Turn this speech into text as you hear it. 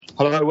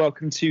Hello,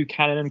 welcome to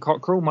Cannon and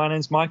Cockerel. My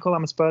name's Michael,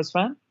 I'm a Spurs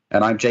fan.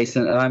 And I'm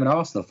Jason, and I'm an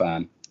Arsenal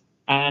fan.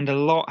 And a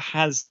lot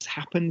has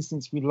happened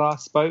since we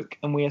last spoke,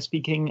 and we are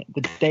speaking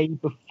the day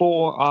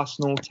before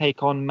Arsenal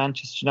take on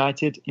Manchester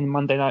United in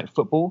Monday Night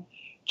Football.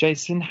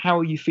 Jason, how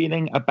are you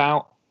feeling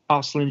about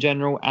Arsenal in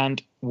general,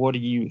 and what are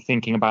you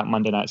thinking about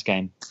Monday night's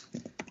game?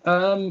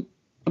 I'm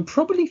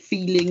probably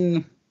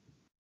feeling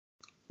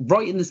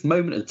right in this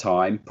moment of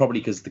time,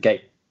 probably because the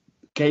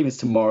game is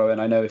tomorrow,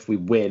 and I know if we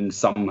win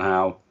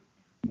somehow,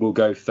 we'll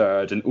go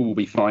third and all will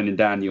be fine and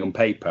dandy on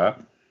paper.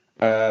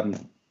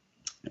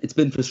 It's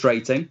been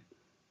frustrating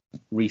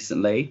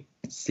recently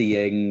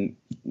seeing,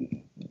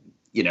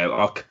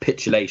 our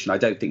capitulation. I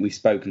don't think we've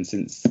spoken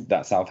since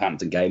that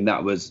Southampton game.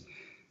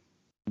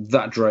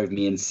 That drove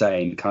me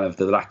insane, kind of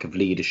the lack of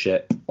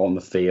leadership on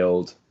the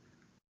field,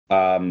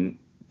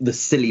 the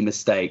silly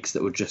mistakes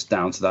that were just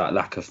down to that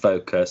lack of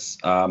focus.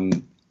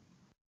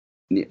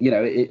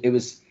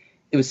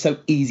 It was so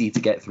easy to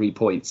get 3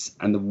 points,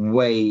 and the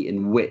way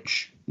in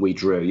which we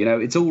drew.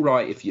 It's all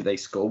right if they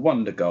score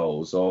wonder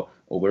goals or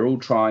we're all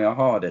trying our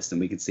hardest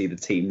and we can see the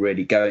team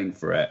really going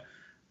for it.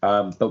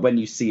 But when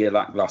you see a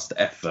lackluster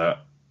effort,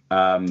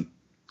 kind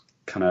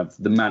of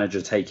the manager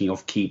taking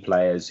off key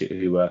players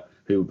who were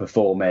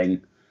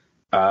performing,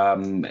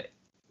 it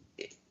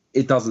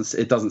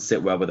doesn't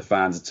sit well with the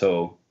fans at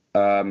all.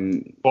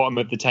 Bottom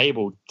of the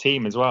table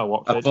team as well,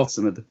 Watford. At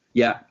bottom of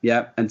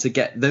and to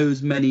get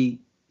those many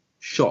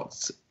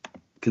shots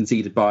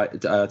conceded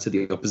to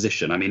the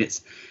opposition. I mean,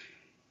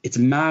 it's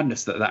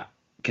madness that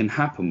can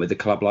happen with a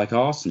club like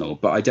Arsenal.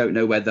 But I don't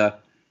know whether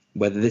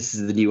this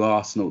is the new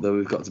Arsenal that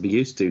we've got to be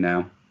used to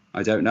now.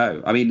 I don't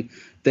know. I mean,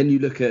 then you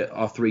look at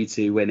our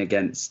 3-2 win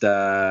against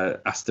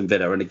Aston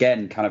Villa, and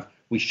again, kind of,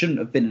 we shouldn't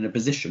have been in a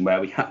position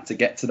where we had to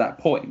get to that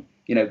point.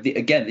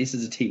 Again, this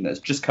is a team that's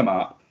just come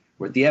up.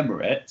 We're at the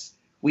Emirates.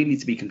 We need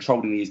to be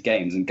controlling these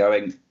games and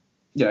going,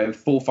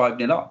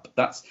 4-5-0 up.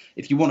 That's,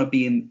 if you want to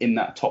be in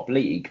that top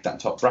league,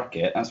 that top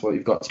bracket, that's what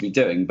you've got to be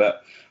doing.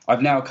 But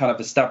I've now kind of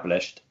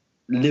established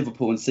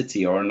Liverpool and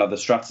City are another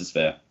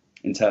stratosphere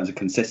in terms of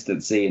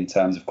consistency, in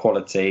terms of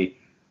quality.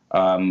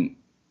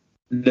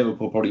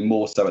 Liverpool probably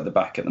more so at the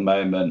back at the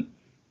moment.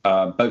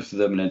 Both of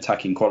them in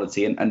attacking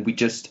quality, and we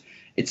just,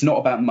 it's not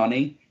about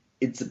money.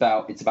 It's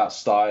about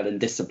style and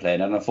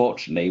discipline. And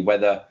unfortunately,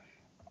 whether,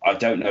 I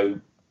don't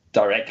know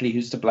directly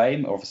who's to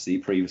blame. Obviously,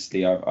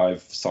 previously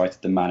I've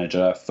cited the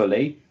manager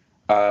fully,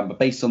 but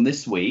based on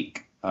this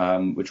week,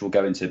 which we'll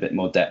go into a bit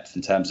more depth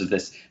in terms of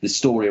this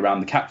story around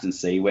the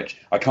captaincy, which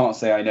I can't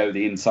say I know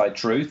the inside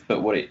truth,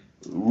 but what it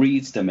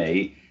reads to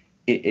me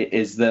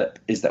is that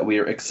we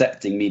are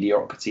accepting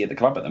mediocrity at the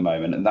club at the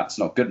moment, and that's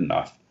not good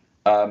enough.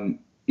 When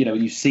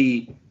you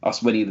see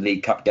us winning the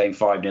League Cup game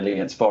 5-0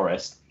 against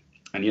Forest,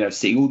 and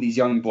seeing all these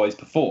young boys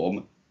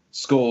perform,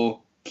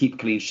 score, keep a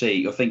clean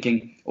sheet, you're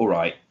thinking, all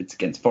right, it's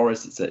against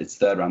Forest, it's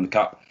third round the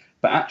cup,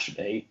 but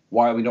actually,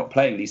 why are we not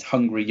playing these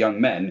hungry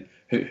young men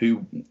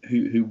who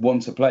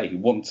want to play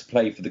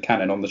for the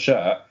Cannon on the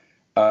shirt?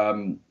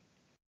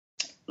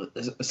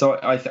 So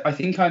I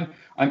think I'm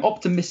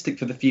optimistic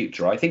for the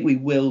future. I think we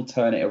will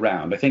turn it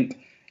around. I think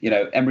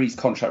Emery's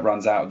contract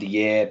runs out of the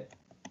year.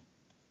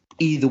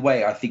 Either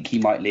way, I think he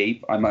might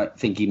leave. I might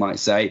think he might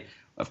say,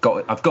 I've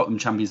got them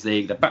Champions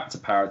League. They're back to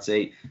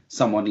parity.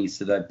 Someone needs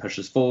to then push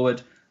us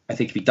forward. I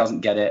think if he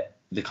doesn't get it,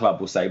 the club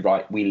will say,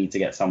 right, we need to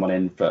get someone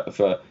in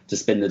to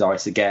spin the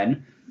dice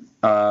again.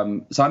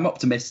 So I'm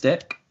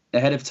optimistic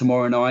ahead of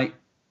tomorrow night.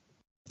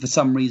 For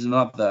some reason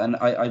or other, and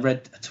I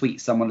read a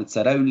tweet someone had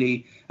said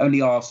only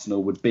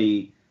Arsenal would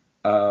be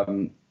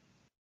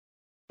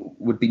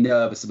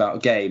nervous about a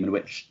game in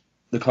which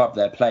the club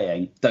they're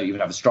playing don't even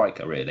have a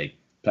striker really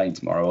playing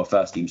tomorrow, or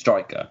first team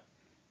striker.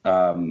 It's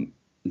going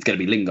to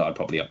be Lingard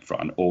probably up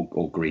front,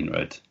 or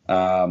Greenwood.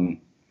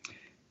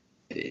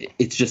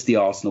 It's just the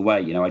Arsenal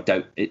way,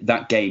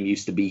 that game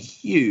used to be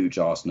huge.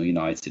 Arsenal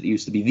United, it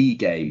used to be the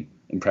game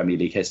in Premier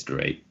League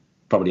history,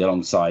 probably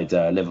alongside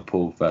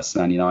Liverpool versus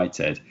Man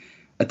United.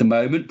 At the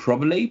moment,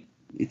 probably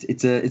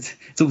it's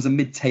always a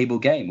mid-table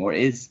game, or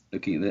it is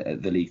looking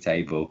at the league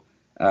table.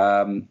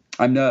 I'm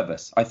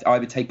nervous. I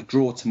would take a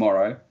draw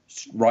tomorrow,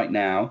 right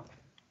now,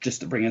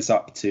 just to bring us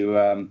up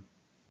to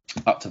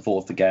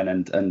fourth again,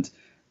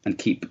 and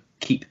keep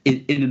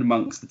in and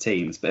amongst the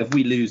teams. But if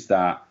we lose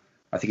that,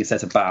 I think it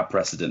sets a bad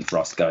precedent for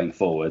us going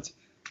forward.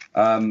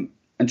 And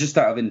just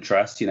out of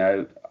interest,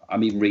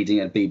 I'm even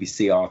reading a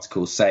BBC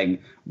article saying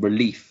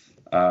relief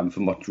for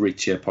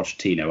Mauricio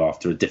Pochettino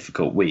after a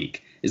difficult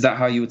week. Is that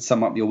how you would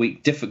sum up your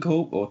week?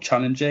 Difficult or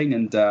challenging?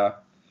 And are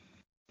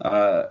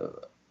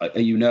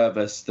you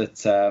nervous that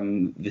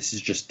this is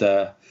just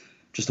a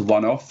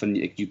one-off and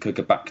you could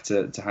go back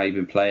to how you've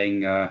been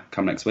playing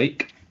come next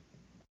week?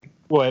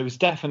 Well, it was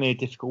definitely a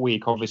difficult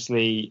week.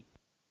 Obviously,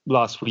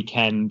 last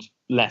weekend,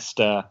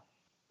 Leicester,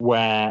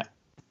 where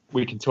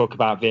we can talk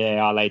about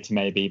VAR later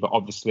maybe, but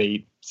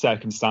obviously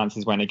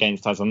circumstances went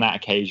against us on that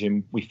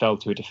occasion. We fell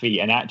to a defeat.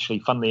 And actually,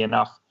 funnily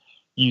enough,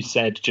 you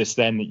said just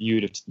then that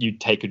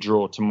you'd take a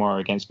draw tomorrow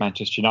against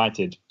Manchester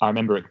United. I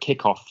remember at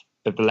kickoff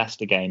of the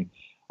Leicester game,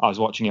 I was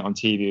watching it on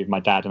TV with my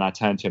dad, and I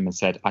turned to him and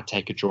said, I'd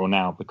take a draw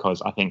now,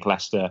 because I think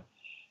Leicester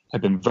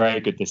have been very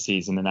good this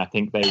season, and I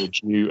think they were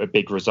due a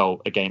big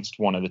result against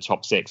one of the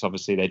top six.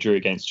 Obviously, they drew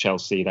against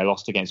Chelsea, they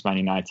lost against Man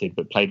United,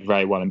 but played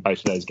very well in both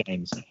of those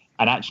games.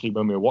 And actually,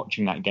 when we were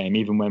watching that game,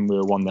 even when we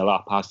were 1-0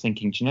 up, I was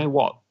thinking, do you know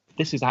what?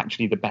 This is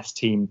actually the best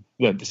team,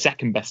 the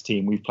second best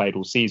team we've played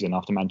all season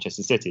after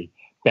Manchester City,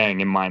 bearing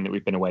in mind that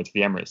we've been away to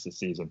the Emirates this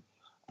season.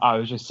 I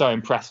was just so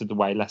impressed with the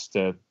way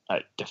Leicester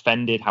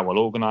defended, how well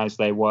organised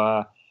they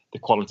were, the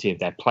quality of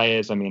their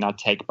players. I mean, I'd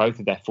take both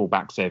of their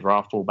fullbacks over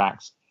our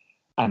fullbacks.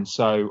 And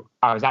so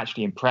I was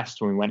actually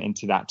impressed when we went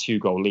into that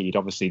 2-goal lead.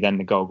 Obviously, then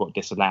the goal got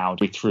disallowed.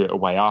 We threw it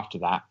away after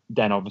that.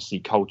 Then obviously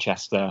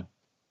Colchester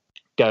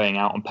going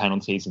out on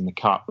penalties in the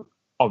cup.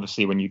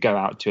 Obviously, when you go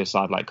out to a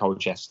side like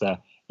Colchester,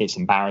 it's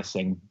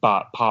embarrassing.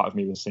 But part of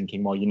me was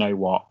thinking, well, you know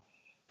what?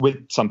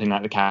 With something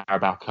like the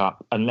Carabao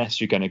Cup, unless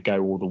you're going to go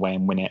all the way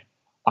and win it,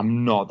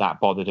 I'm not that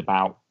bothered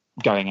about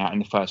going out in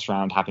the first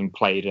round, having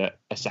played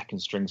a second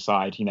string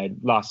side. You know,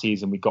 last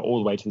season we got all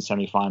the way to the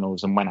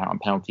semi-finals and went out on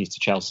penalties to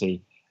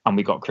Chelsea, and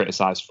we got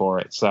criticised for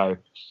it. So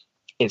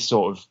it's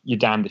sort of, you're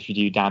damned if you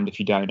do, damned if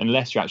you don't.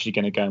 Unless you're actually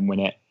going to go and win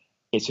it,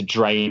 it's a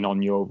drain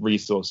on your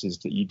resources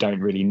that you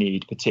don't really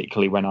need,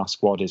 particularly when our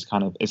squad is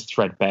kind of as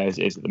threadbare as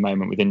it is at the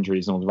moment with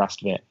injuries and all the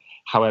rest of it.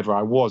 However,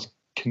 I was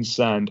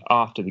concerned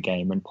after the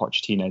game when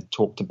Pochettino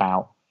talked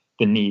about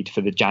the need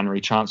for the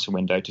January transfer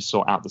window to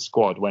sort out the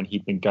squad, when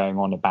he'd been going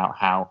on about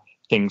how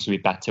things would be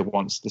better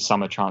once the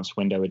summer transfer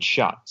window had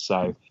shut.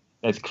 So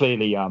there's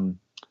clearly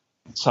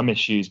some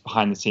issues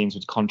behind the scenes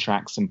with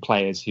contracts and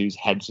players whose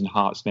heads and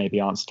hearts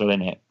maybe aren't still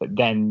in it. But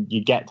then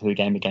you get to the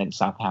game against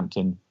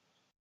Southampton,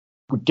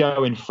 we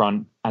go in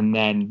front, and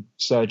then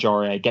Serge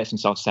Aurier gets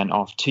himself sent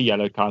off, 2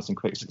 yellow cards in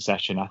quick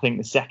succession. I think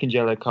the second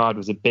yellow card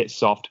was a bit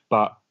soft,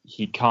 but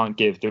he can't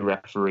give the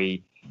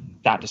referee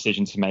that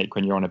decision to make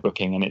when you're on a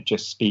booking, and it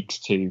just speaks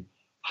to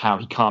how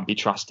he can't be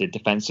trusted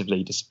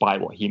defensively despite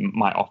what he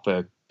might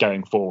offer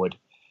going forward.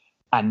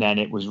 And then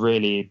it was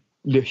really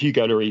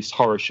Hugo Lloris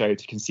horror show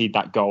to concede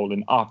that goal.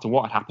 And after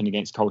what had happened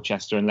against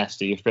Colchester and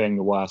Leicester, you're fearing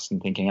the worst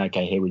and thinking,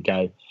 okay, here we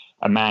go.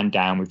 A man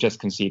down. We've just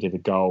conceded a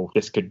goal.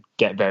 This could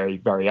get very,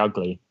 very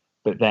ugly.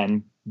 But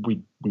then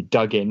we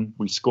dug in.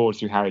 We scored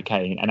through Harry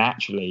Kane. And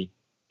actually,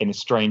 in a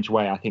strange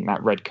way, I think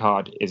that red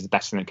card is the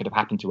best thing that could have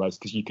happened to us,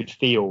 because you could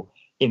feel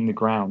in the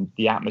ground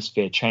the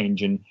atmosphere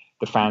change and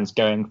the fans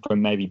going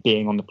from maybe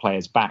being on the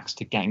players' backs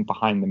to getting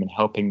behind them and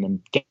helping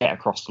them get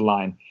across the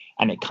line.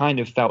 And it kind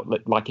of felt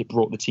like it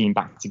brought the team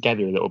back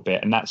together a little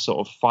bit. And that sort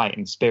of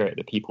fighting spirit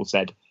that people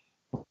said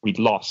we'd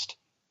lost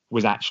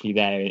was actually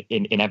there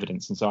in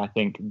evidence. And so I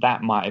think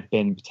that might have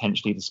been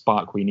potentially the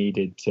spark we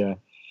needed to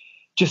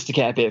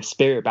get a bit of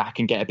spirit back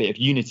and get a bit of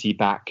unity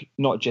back,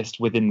 not just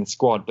within the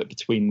squad, but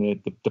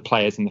between the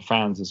players and the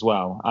fans as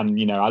well. And,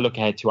 you know, I look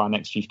ahead to our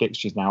next few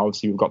fixtures now.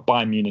 Obviously, we've got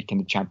Bayern Munich in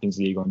the Champions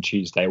League on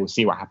Tuesday. We'll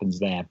see what happens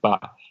there.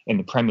 But in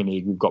the Premier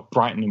League, we've got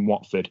Brighton and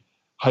Watford.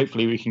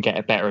 Hopefully we can get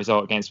a better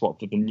result against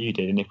Watford than you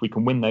did. And if we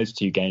can win those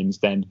 2 games,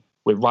 then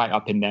we're right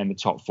up in there in the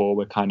top 4.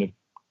 We're kind of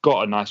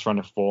got a nice run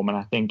of form. And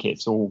I think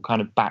it's all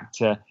kind of back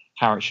to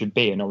how it should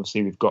be. And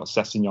obviously we've got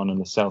Sessegnon and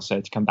Lo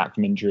Celso to come back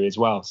from injury as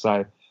well.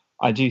 So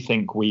I do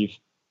think we've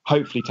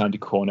hopefully turned a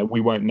corner.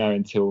 We won't know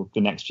until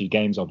the next few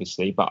games,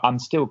 obviously, but I'm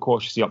still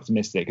cautiously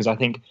optimistic, because I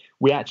think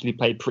we actually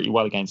played pretty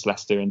well against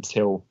Leicester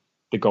until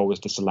the goal was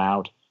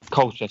disallowed.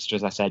 Colchester,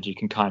 as I said, you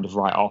can kind of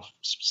write off,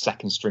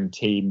 second string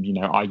team. You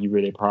know, are you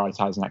really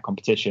prioritising that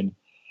competition?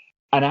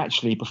 And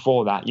actually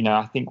before that, you know,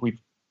 I think we've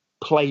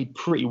played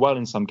pretty well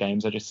in some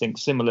games. I just think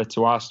similar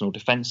to Arsenal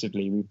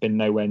defensively, we've been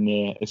nowhere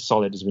near as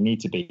solid as we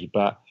need to be,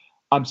 but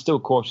I'm still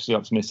cautiously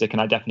optimistic.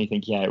 And I definitely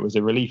think, yeah, it was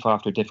a relief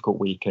after a difficult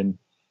week, and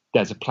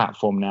there's a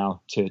platform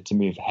now to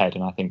move ahead.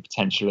 And I think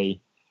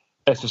potentially,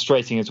 as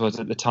frustrating as it was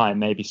at the time,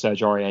 maybe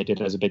Serge Aurier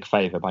did us a big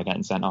favour by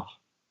getting sent off.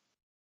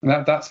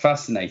 That's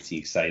fascinating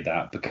you say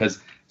that, because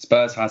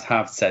Spurs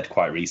have said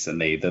quite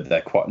recently that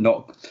they're quite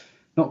not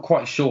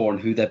quite sure on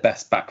who their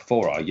best back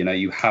 4 are. You know,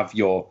 you have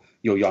your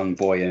young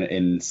boy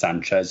in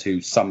Sanchez,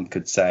 who some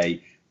could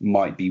say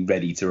might be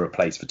ready to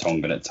replace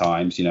Vertonghen at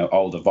times. You know,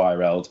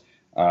 Alderweireld,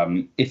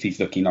 if he's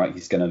looking like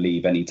he's going to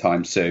leave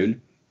anytime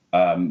soon.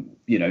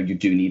 You know, you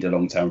do need a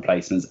long-term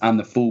replacements, and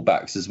the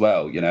fullbacks as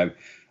well. You know,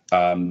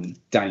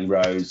 Danny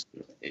Rose,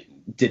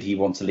 did he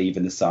want to leave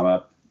in the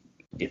summer?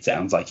 It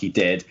sounds like he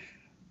did.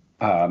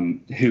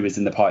 Who is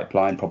in the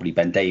pipeline? Probably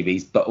Ben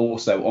Davies. But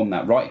also on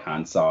that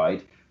right-hand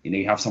side, you know,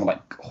 you have someone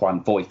like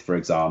Juan Voigt, for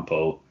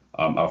example,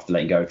 after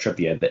letting go of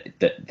Trippier,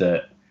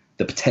 that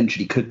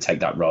potentially could take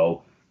that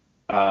role.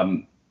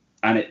 And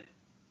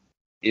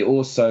it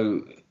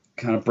also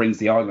kind of brings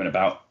the argument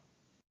about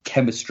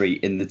chemistry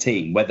in the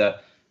team, whether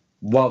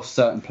while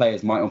certain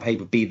players might on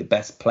paper be the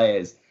best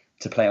players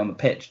to play on the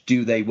pitch,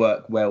 do they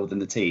work well within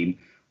the team?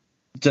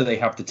 Do they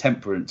have the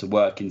temperament to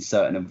work in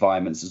certain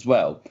environments as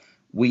well?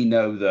 We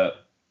know that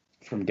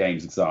from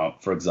games,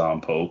 for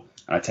example,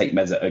 and I take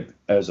Mesut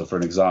Ozil for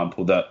an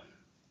example, that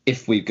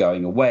if we're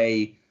going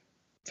away,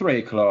 3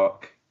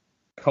 o'clock,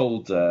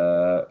 cold,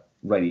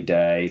 rainy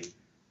day,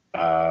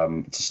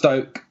 to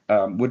Stoke.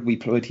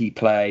 Would he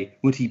play?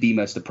 Would he be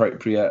most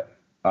appropriate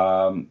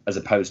as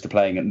opposed to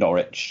playing at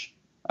Norwich,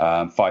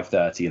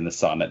 5:30 in the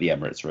sun at the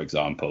Emirates, for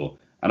example?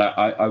 And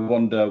I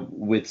wonder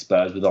with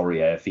Spurs, with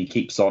Aurier, if he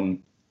keeps on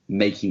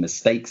making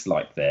mistakes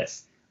like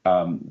this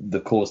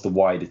that cause the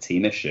wider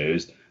team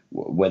issues,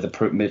 whether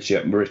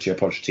Mauricio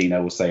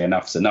Pochettino will say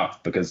enough's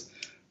enough. Because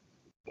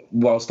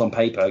whilst on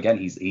paper, again,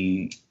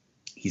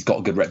 he's got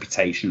a good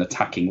reputation,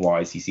 attacking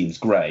wise, he seems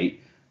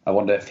great. I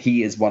wonder if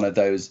he is one of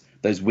those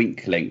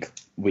weak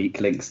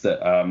links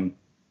that are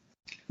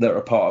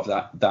a part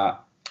of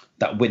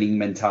that winning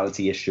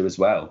mentality issue as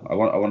well. I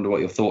wonder what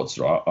your thoughts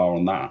are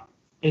on that.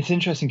 It's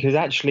interesting because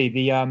actually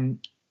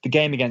the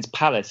game against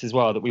Palace as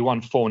well that we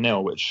won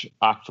 4-0, which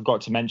I forgot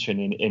to mention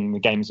in the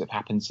games that have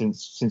happened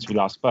since we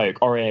last spoke.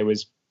 Aurier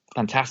was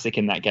fantastic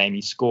in that game.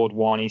 He scored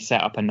one, he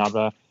set up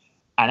another,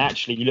 and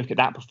actually you look at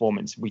that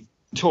performance, we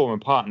tore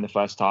him apart in the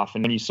first half,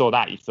 and when you saw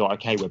that you thought,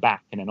 okay, we're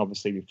back. And then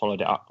obviously we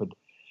followed it up with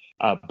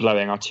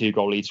blowing our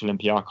 2-goal lead to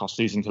Olympiacos,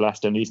 losing to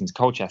Leicester and losing to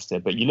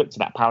Colchester. But you looked at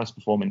that Palace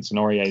performance and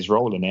Aurier's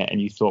role in it,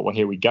 and you thought, well,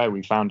 here we go.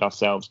 We found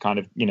ourselves kind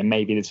of,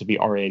 maybe this will be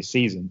Aurier's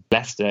season.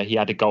 Leicester, he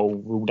had a goal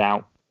ruled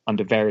out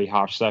under very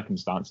harsh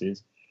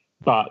circumstances,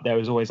 but there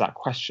was always that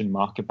question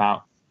mark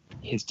about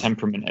his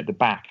temperament at the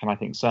back. And I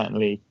think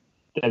certainly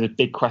there's a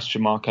big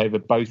question mark over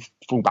both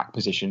fullback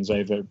positions,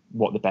 over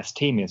what the best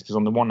team is. Because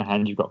on the one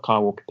hand, you've got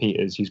Kyle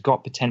Walker-Peters, who's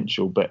got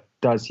potential, but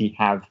does he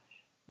have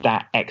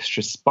that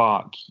extra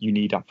spark you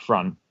need up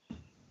front?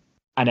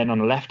 And then on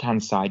the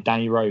left-hand side,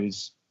 Danny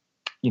Rose,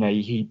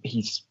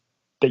 he's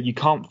that you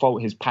can't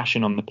fault his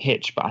passion on the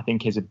pitch, but I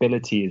think his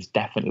ability is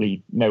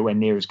definitely nowhere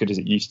near as good as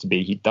it used to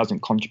be. He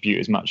doesn't contribute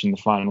as much in the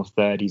final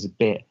third. He's a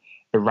bit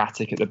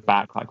erratic at the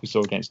back, like we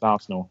saw against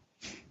Arsenal.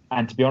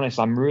 And to be honest,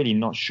 I'm really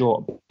not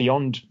sure.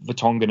 Beyond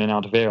Vertonghen and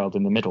Alderweireld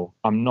in the middle,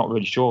 I'm not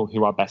really sure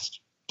who our best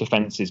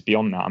defence is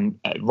beyond that. I'm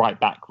right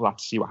back. We'll have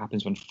to see what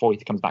happens when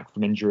Foyth comes back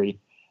from injury.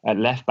 At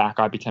left back,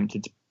 I'd be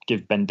tempted to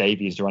give Ben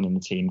Davies a run in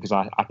the team because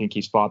I think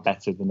he's far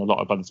better than a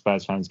lot of other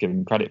Spurs fans give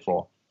him credit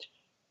for.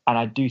 And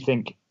I do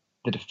think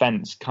the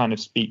defence kind of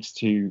speaks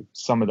to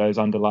some of those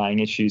underlying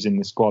issues in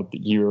the squad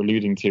that you were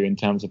alluding to in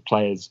terms of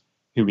players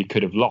who we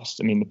could have lost.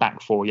 I mean, the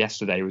back four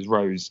yesterday was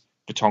Rose,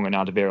 Vertonghen,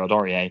 Alderweireld,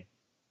 Aurier.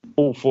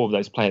 All four of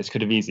those players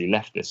could have easily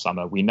left this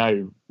summer. We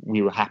know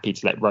we were happy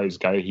to let Rose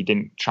go. He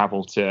didn't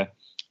travel to,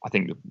 I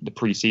think, the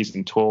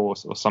pre-season tour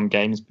or some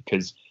games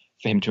because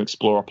for him to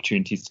explore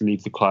opportunities to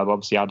leave the club.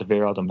 Obviously,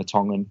 Alderweireld and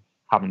Vertonghen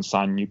haven't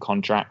signed new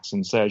contracts.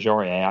 And Serge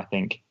Aurier, I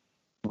think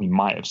we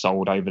might have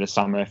sold over the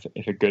summer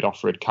if a good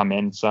offer had come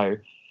in. So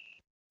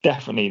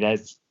definitely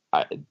there's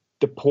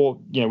the poor,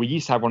 we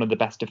used to have one of the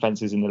best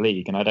defences in the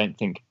league. And I don't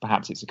think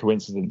perhaps it's a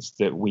coincidence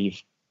that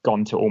we've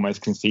gone to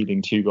almost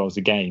conceding 2 goals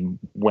a game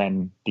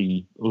when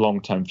the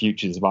long-term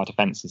futures of our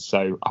defence is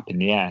so up in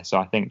the air. So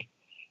I think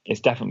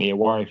it's definitely a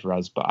worry for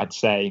us. But I'd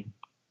say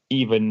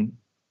even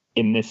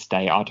in this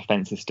state, our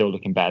defence is still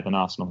looking better than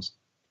Arsenal's.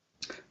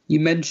 You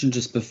mentioned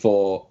just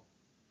before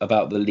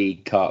about the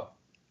League Cup,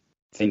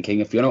 thinking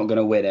if you're not going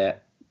to win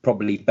it,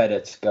 probably better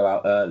to go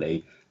out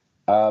early.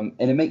 And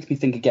it makes me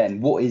think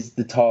again, what is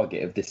the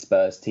target of this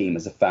Spurs team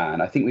as a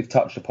fan? I think we've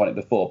touched upon it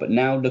before, but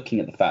now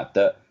looking at the fact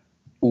that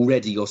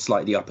already you're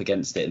slightly up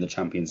against it in the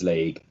Champions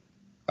League,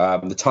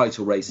 the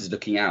title race is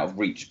looking out of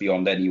reach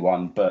beyond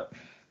anyone but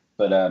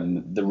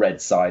the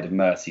red side of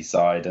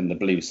Merseyside and the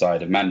blue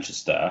side of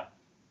Manchester.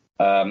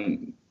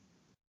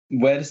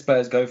 Where do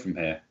Spurs go from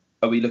here?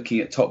 Are we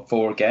looking at top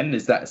 4 again?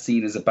 Is that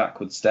seen as a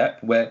backward step?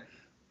 Where,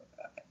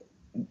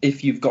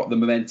 if you've got the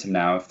momentum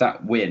now, if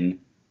that win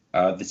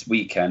this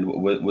weekend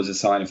was a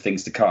sign of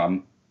things to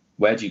come,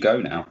 where do you go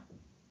now?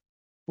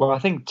 Well, I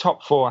think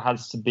top 4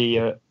 has to be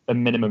a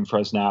minimum for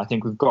us now. I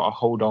think we've got to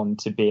hold on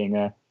to being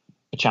a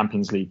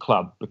Champions League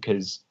club,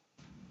 because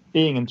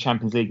being in the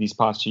Champions League these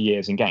past 2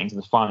 years and getting to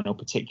the final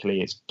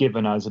particularly, it's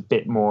given us a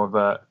bit more of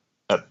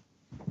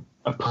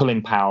a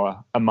pulling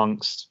power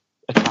amongst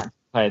attractive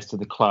players to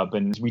the club.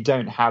 And we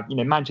don't have,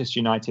 Manchester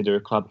United are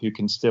a club who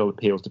can still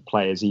appeal to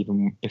players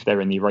even if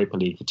they're in the Europa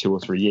League for 2 or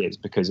 3 years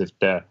because of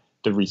the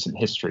recent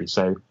history.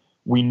 So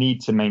we need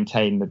to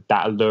maintain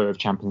that allure of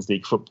Champions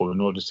League football in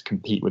order to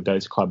compete with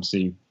those clubs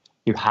who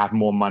have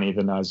more money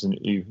than us and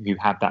who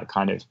have that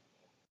kind of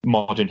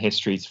modern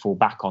history to fall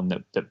back on,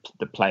 that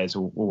the players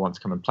will want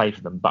to come and play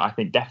for them. But I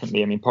think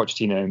definitely,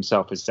 Pochettino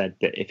himself has said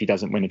that if he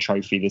doesn't win a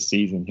trophy this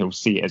season, he'll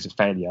see it as a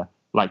failure.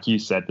 Like you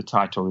said, the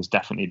title is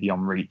definitely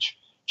beyond reach.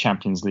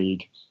 Champions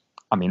League,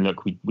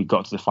 look, we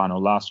got to the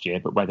final last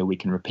year, but whether we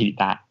can repeat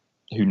that,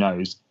 who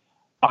knows?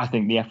 I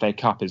think the FA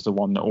Cup is the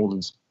one that all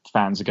those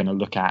fans are going to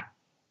look at.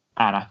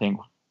 And I think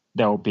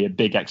there will be a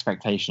big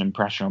expectation and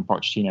pressure on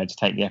Pochettino to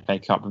take the FA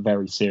Cup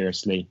very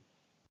seriously.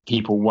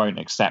 People won't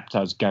accept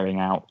us going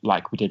out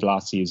like we did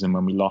last season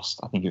when we lost,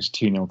 I think it was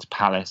 2-0 to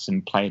Palace,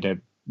 and played a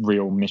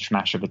real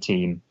mishmash of a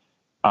team.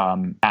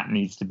 That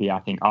needs to be, I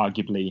think,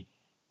 arguably,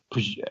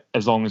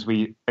 as long as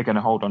we are going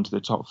to hold on to the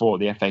top 4,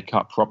 the FA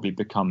Cup probably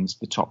becomes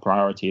the top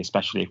priority,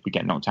 especially if we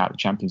get knocked out of the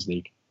Champions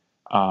League.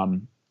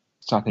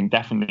 So I think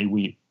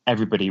definitely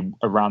everybody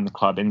around the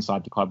club,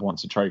 inside the club,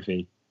 wants a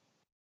trophy.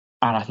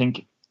 And I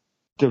think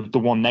the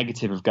one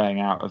negative of going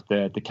out of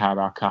the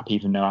Carabao Cup,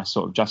 even though I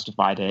sort of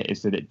justified it,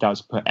 is that it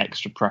does put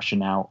extra pressure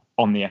now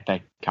on the FA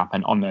Cup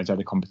and on those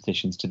other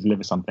competitions to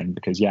deliver something.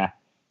 Because,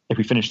 if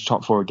we finish the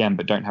top four again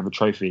but don't have a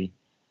trophy,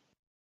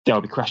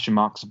 there'll be question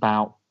marks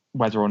about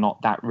whether or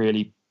not that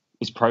really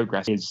is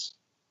progress, is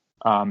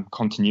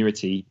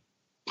continuity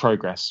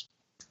progress.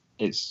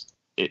 I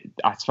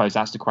suppose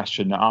that's the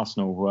question that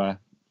Arsenal were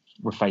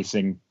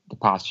facing the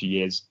past few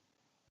years.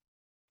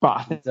 But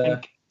I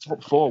think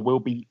top four will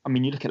be,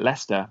 you look at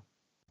Leicester,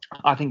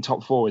 I think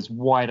top four is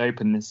wide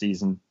open this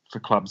season for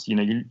clubs.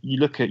 You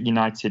look at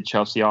United,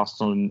 Chelsea,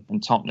 Arsenal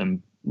and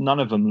Tottenham, none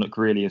of them look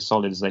really as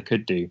solid as they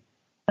could do.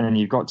 And then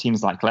you've got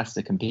teams like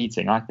Leicester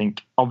competing. I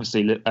think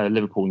obviously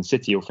Liverpool and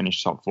City will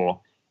finish top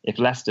four. If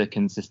Leicester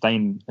can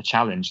sustain a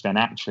challenge, then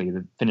actually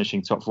the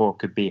finishing top four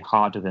could be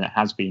harder than it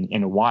has been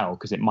in a while,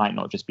 because it might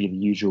not just be the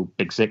usual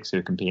big six who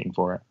are competing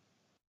for it.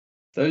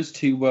 Those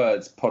two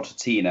words,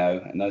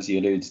 Pochettino, and as you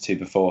alluded to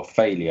before,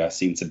 failure,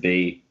 seem to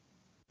be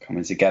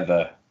coming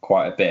together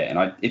quite a bit.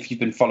 And if you've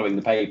been following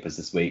the papers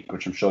this week,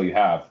 which I'm sure you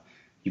have,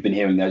 you've been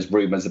hearing those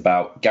rumours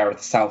about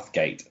Gareth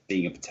Southgate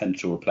being a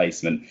potential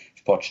replacement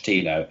for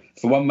Pochettino.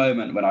 For one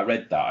moment when I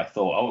read that, I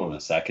thought, hold on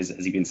a sec, has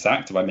he been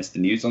sacked? Have I missed the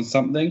news on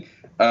something?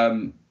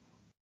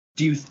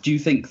 Do you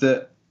think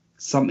that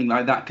something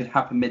like that could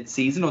happen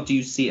mid-season, or do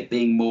you see it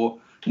being more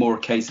a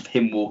case of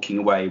him walking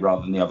away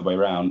rather than the other way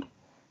around?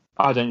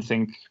 I don't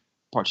think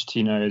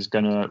Pochettino is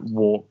going to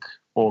walk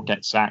or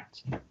get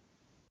sacked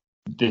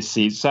this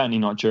season, certainly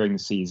not during the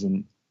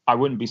season. I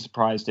wouldn't be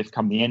surprised if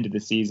come the end of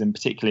the season,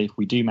 particularly if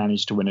we do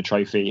manage to win a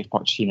trophy, if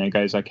Pochettino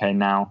goes, okay,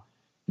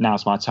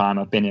 now's my time.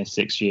 I've been here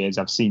 6 years.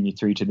 I've seen you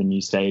through to the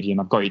new stadium.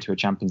 I've got you to a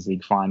Champions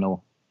League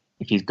final.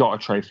 If he's got a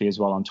trophy as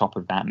well on top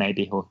of that,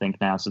 maybe he'll think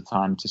now's the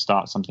time to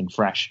start something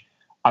fresh.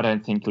 I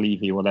don't think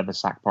Levy will ever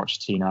sack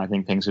Pochettino. I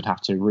think things would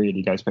have to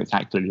really go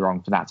spectacularly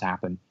wrong for that to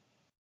happen.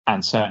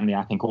 And certainly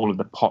I think all of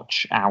the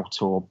Poch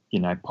out or,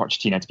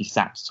 Pochettino to be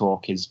sacked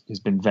talk has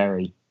been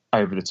very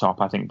over the top.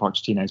 I think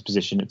Pochettino's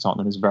position at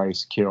Tottenham is very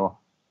secure.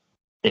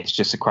 It's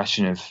just a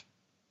question of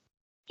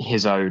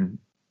his own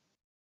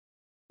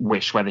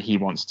wish, whether he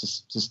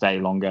wants to stay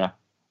longer.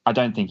 I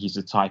don't think he's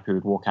the type who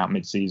would walk out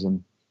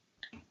mid-season.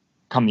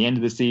 Come the end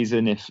of the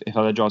season, if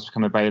other jobs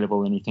become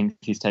available and he thinks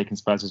he's taken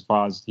Spurs as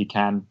far as he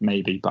can,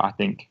 maybe. But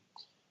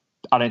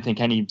I don't think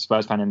any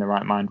Spurs fan in their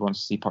right mind wants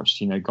to see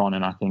Pochettino gone.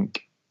 And I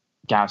think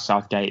Gareth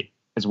Southgate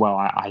as well,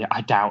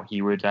 I doubt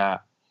he would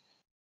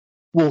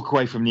walk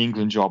away from the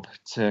England job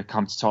to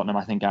come to Tottenham.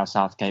 I think Gareth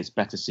Southgate's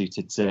better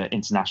suited to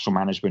international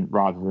management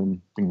rather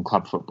than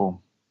club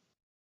football.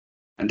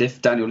 And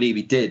if Daniel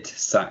Levy did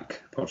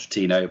sack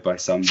Pochettino by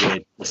some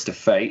weird twist of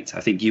fate, I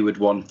think you would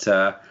want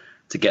to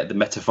get the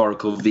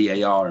metaphorical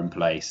VAR in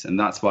place. And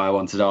that's why I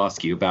wanted to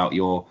ask you about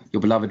your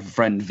beloved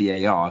friend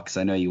VAR, because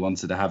I know you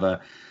wanted to have a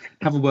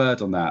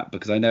word on that,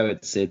 because I know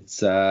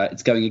it's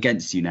going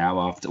against you now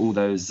after all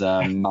those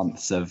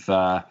months of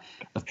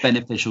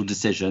beneficial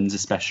decisions,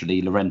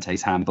 especially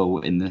Llorente's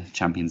handball in the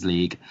Champions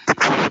League.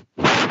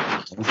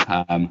 Not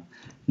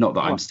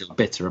that I'm still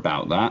bitter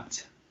about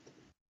that.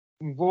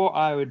 What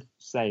I would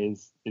say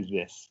is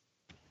this.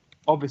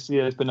 Obviously,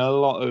 there's been a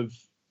lot of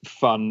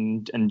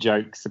fun and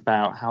jokes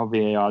about how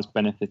VAR has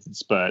benefited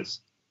Spurs.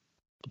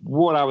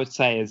 What I would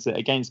say is that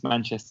against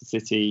Manchester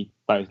City,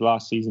 both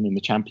last season in the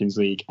Champions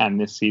League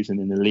and this season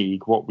in the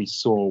league, what we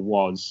saw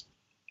was,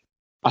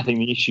 I think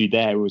the issue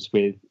there was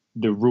with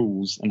the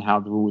rules and how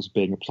the rules are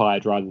being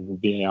applied rather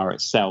than VAR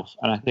itself.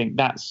 And I think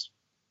that's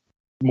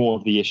more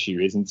of the issue,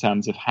 is in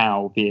terms of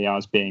how VAR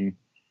is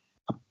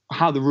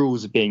how the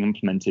rules are being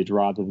implemented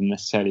rather than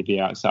necessarily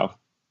VAR itself.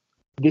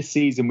 This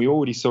season, we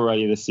already saw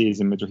earlier this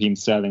season with Raheem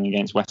Sterling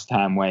against West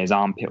Ham, where his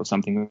armpit or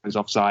something was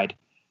offside.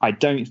 I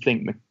don't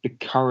think the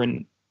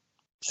current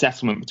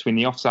settlement between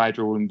the offside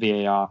rule and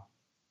VAR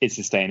is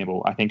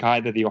sustainable. I think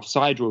either the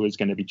offside rule is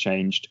going to be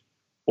changed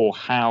or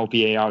how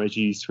VAR is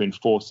used to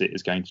enforce it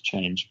is going to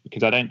change,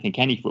 because I don't think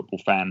any football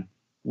fan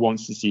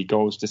wants to see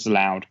goals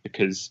disallowed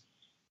because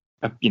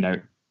of,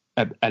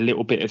 a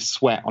little bit of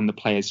sweat on the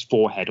player's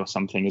forehead or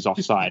something is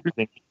offside. I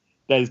think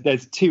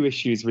there's two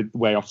issues with the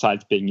way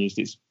offside's being used.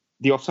 It's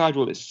the offside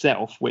rule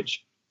itself,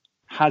 which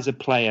has a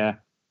player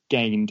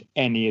gained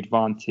any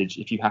advantage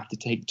if you have to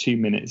take 2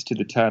 minutes to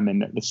determine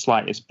that the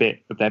slightest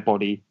bit of their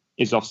body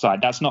is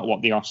offside. That's not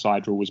what the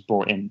offside rule was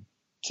brought in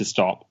to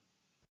stop.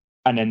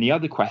 And then the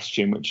other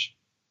question, which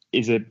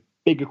is a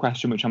bigger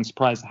question, which I'm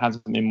surprised there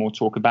hasn't been more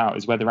talk about,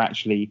 is whether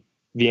actually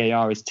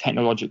VAR is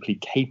technologically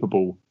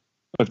capable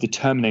of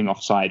determining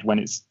offside when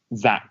it's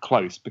that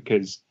close.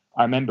 Because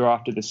I remember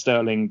after the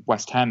Sterling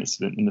West Ham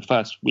incident in the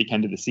first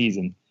weekend of the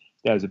season,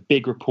 there was a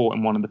big report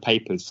in one of the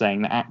papers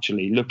saying that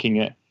actually looking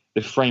at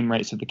the frame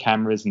rates of the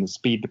cameras and the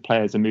speed the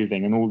players are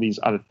moving and all these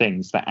other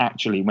things, that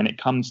actually when it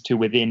comes to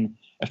within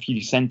a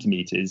few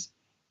centimetres,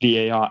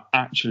 VAR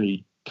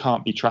actually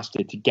can't be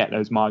trusted to get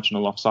those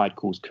marginal offside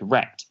calls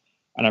correct.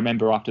 And I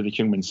remember after the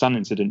Heung-min Son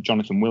incident,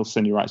 Jonathan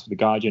Wilson, who writes for The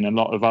Guardian, and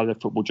a lot of other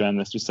football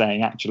journalists were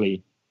saying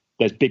actually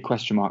there's big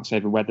question marks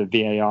over whether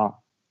VAR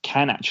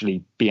can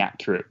actually be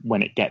accurate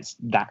when it gets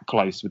that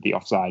close with the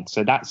offside.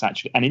 So that's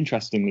actually, and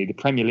interestingly, the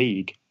Premier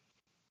League,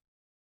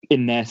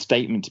 in their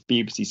statement to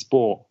BBC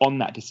Sport on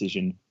that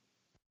decision,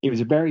 it was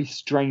a very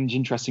strange,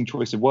 interesting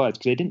choice of words,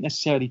 because they didn't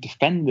necessarily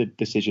defend the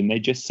decision. They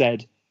just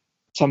said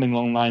something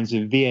along the lines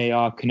of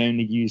VAR can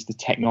only use the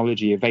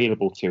technology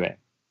available to it,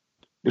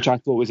 which I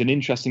thought was an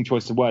interesting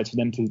choice of words for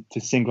them to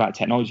single out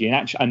technology. And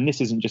actually, and this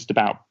isn't just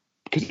about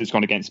because it's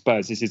gone against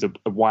Spurs. This is a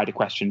wider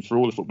question for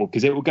all of football,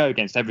 because it will go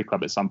against every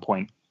club at some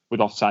point with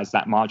offsides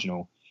that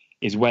marginal,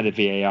 is whether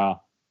VAR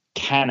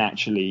can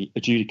actually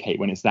adjudicate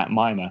when it's that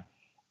minor.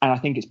 And I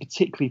think it's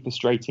particularly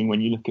frustrating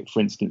when you look at, for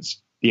instance,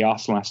 the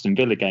Arsenal-Aston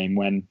Villa game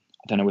when,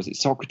 I don't know, was it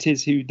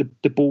Socrates who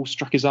the ball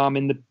struck his arm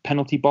in the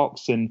penalty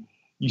box? And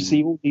you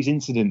see all these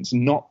incidents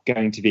not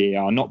going to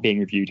VAR, not being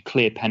reviewed,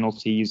 clear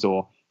penalties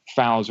or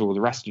fouls or all the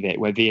rest of it,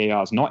 where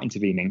VAR is not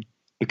intervening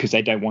because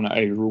they don't want to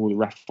overrule the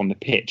ref on the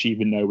pitch,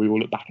 even though we all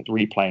look back at the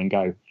replay and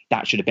go,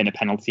 that should have been a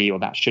penalty or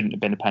that shouldn't have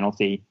been a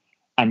penalty.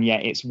 And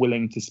yet it's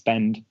willing to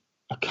spend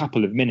a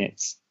couple of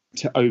minutes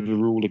to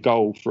overrule a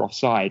goal for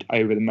offside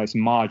over the most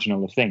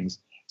marginal of things.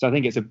 So I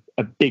think it's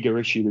a bigger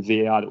issue with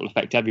VAR that will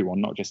affect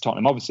everyone, not just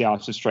Tottenham. Obviously, I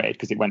was frustrated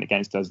because it went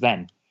against us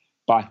then.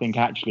 But I think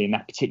actually in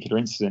that particular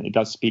incident, it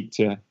does speak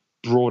to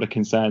broader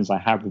concerns I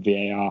have with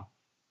VAR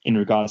in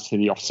regards to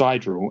the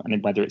offside rule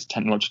and whether it's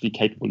technologically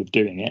capable of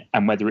doing it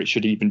and whether it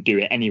should even do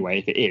it anyway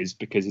if it is,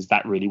 because is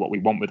that really what we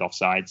want with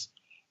offsides?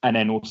 And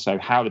then also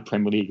how the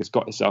Premier League has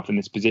got itself in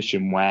this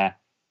position where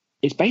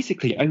it's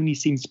basically only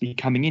seems to be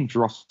coming in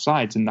for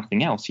offsides and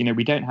nothing else. You know,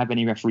 we don't have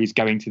any referees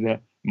going to the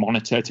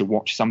monitor to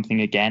watch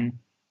something again.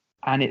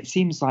 And it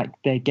seems like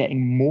they're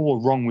getting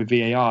more wrong with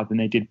VAR than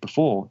they did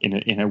before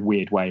in a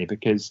weird way,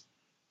 because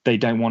they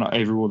don't want to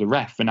overrule the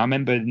ref. And I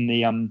remember in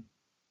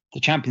the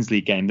Champions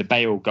League game, the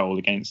Bale goal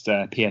against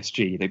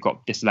PSG, they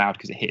got disallowed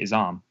because it hit his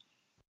arm.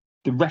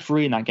 The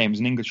referee in that game was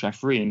an English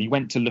referee, and he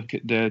went to look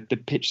at the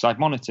pitch side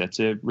monitor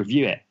to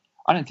review it.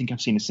 I don't think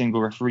I've seen a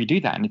single referee do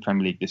that in the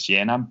Premier League this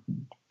year, and I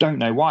don't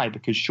know why,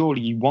 because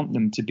surely you want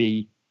them to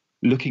be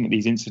looking at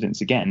these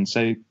incidents again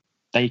so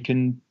they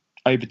can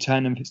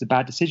overturn them if it's a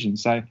bad decision.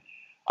 So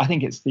I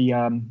think it's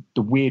the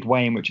weird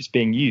way in which it's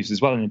being used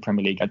as well in the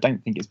Premier League. I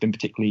don't think it's been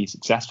particularly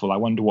successful. I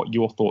wonder what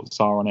your thoughts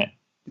are on it.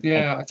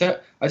 Yeah,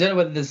 I don't know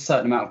whether there's a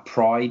certain amount of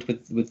pride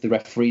with the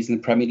referees in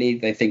the Premier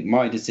League. They think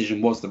my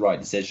decision was the right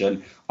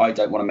decision. I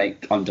don't want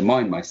to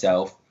undermine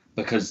myself,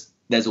 because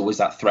there's always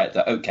that threat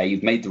that, okay,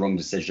 you've made the wrong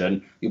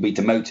decision, you'll be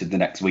demoted the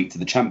next week to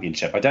the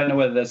Championship. I don't know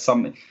whether there's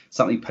something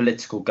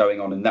political going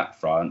on in that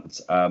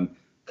front,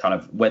 kind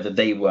of whether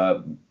they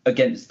were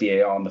against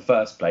VAR in the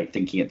first place,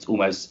 thinking it's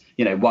almost,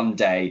 one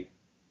day,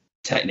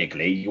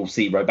 technically, you'll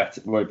see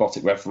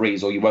robotic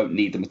referees or you won't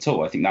need them at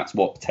all. I think that's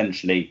what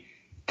potentially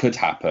could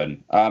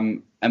happen.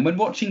 And when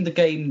watching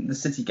the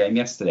City game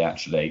yesterday,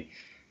 actually,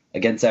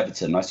 against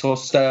Everton, I saw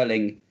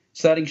Sterling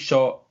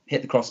shot,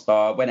 hit the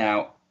crossbar, went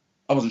out.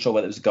 I wasn't sure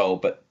whether it was a goal,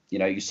 but,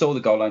 you saw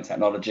the goal line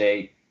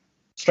technology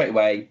straight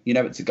away.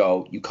 It's a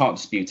goal. You can't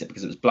dispute it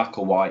because it was black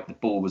or white. The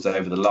ball was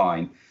over the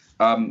line.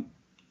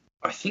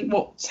 I think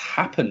what's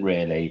happened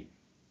really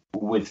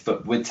with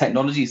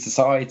technology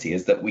society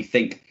is that we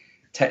think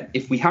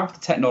if we have the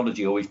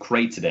technology or we've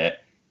created it,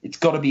 it's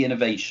got to be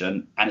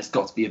innovation and it's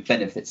got to be of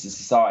benefit to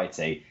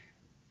society.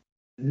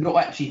 Not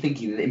actually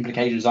thinking that the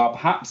implications are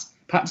perhaps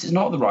it's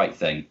not the right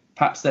thing.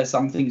 Perhaps there's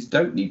some things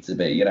don't need to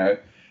be.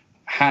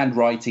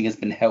 Handwriting has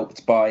been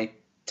helped by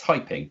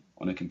typing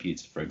on a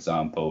computer, for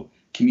example.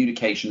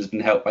 Communication has been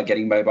helped by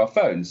getting mobile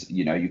phones.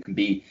 You can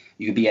be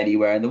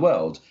anywhere in the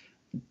world.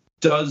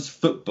 Does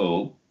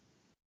football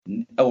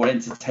or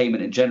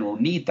entertainment in general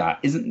need that?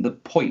 Isn't the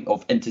point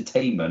of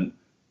entertainment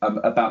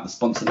about the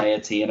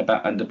spontaneity and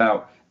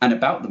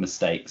about the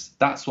mistakes?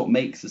 That's what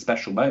makes the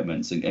special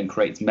moments and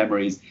creates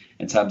memories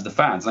in terms of the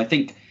fans. And I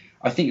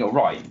think you're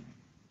right.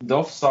 The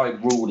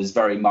offside rule is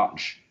very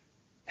much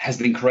has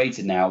been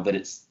created now that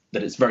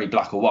it's very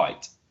black or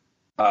white.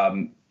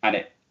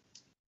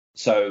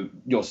 So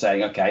you're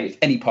saying, okay, if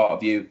any part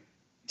of you,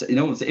 in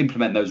order to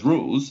implement those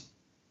rules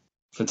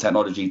for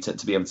technology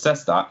to be able to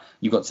test that,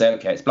 you've got to say,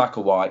 okay, it's black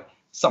or white,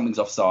 something's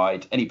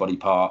offside, any body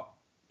part,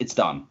 it's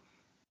done.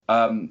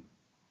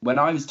 When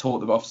I was taught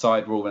the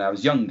offside rule when I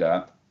was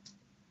younger,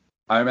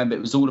 I remember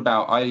it was all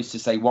about, I used to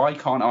say, why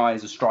can't I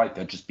as a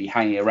striker just be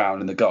hanging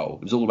around in the goal?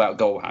 It was all about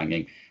goal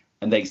hanging.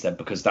 And they said,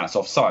 because that's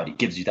offside, it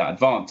gives you that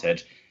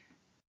advantage.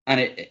 And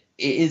it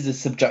is a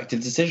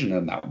subjective decision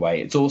in that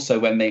way. It's also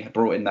when they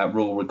brought in that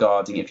rule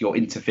regarding if you're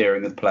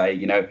interfering with play,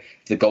 if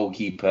the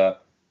goalkeeper,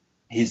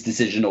 his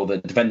decision or the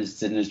defender's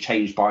decision is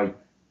changed by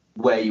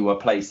where you were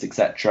placed,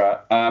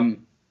 etc.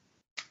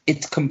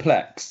 It's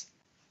complex.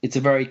 It's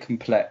a very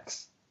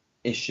complex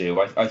issue.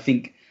 I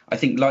think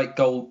like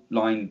goal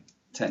line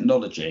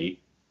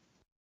technology,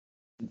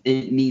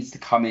 it needs to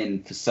come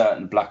in for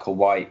certain black or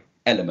white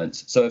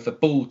elements. So if a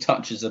ball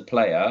touches a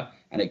player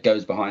and it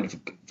goes behind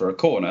for a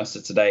corner, so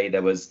today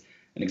there was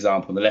an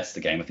example in the Leicester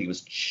game, I think it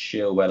was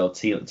Chilwell or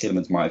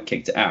Tielemans might have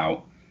kicked it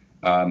out,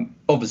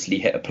 obviously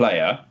hit a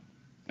player,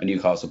 a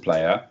Newcastle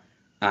player,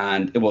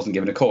 and it wasn't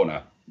given a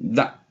corner.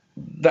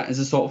 That is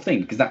the sort of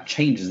thing, because that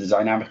changes the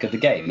dynamic of the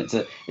game. It's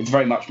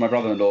very much, my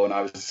brother-in-law and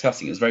I was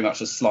discussing, it's very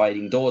much a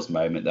sliding doors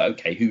moment that,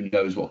 okay, who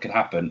knows what could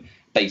happen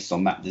based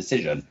on that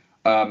decision.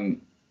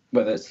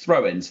 Whether it's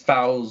throw-ins,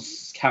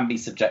 fouls can be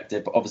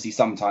subjective, but obviously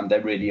sometimes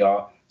there really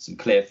are some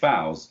clear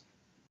fouls.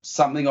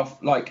 Something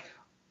off, like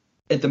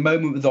at the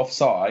moment with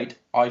offside,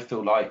 I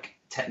feel like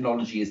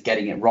technology is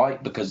getting it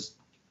right, because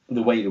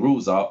the way the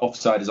rules are,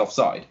 offside is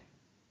offside.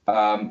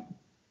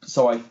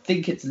 So I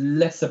think it's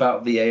less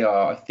about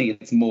VAR. I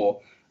think it's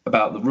more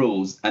about the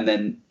rules, and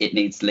then it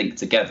needs linked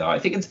together. I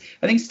think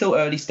it's still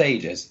early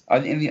stages. I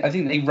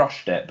think they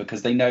rushed it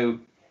because they know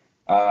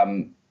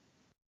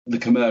the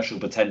commercial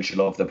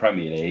potential of the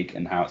Premier League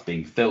and how it's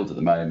being filled at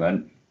the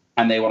moment,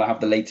 and they want to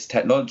have the latest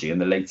technology and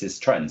the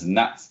latest trends, and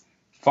that's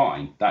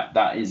fine.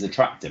 That is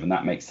attractive and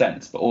that makes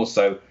sense. But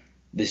also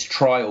this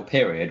trial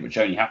period, which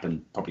only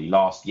happened probably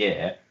last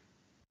year,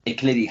 it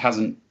clearly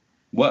hasn't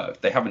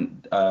worked. They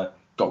haven't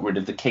got rid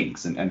of the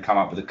kinks and come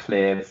up with a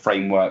clear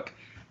framework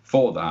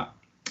for that.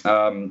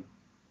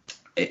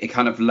 It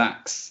kind of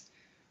lacks,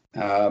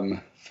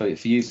 for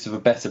use of a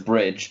better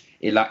bridge,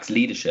 it lacks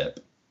leadership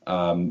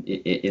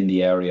in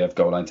the area of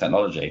goal line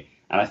technology.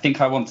 And I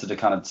think I wanted to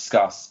kind of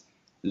discuss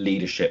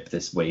leadership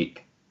this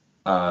week,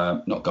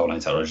 not goal line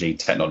technology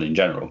in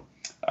general,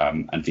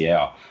 and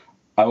VAR.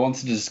 I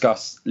wanted to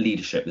discuss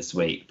leadership this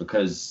week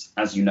because,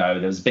 as you know,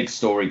 there was a big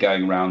story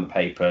going around the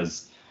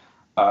papers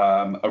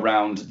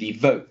around the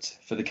vote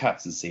for the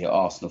captaincy at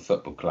Arsenal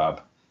Football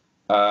Club.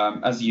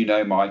 As you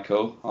know,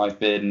 Michael, I've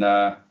been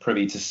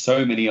privy to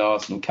so many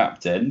Arsenal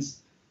captains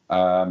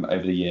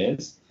over the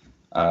years.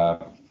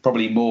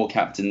 Probably more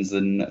captains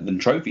than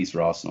trophies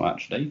for Arsenal,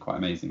 actually, quite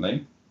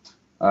amazingly.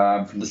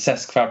 From the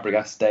Cesc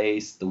Fabregas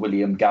days, the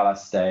William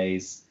Gallas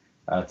days,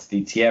 to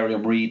the Thierry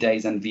Henry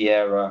days and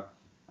Vieira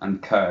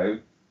and co.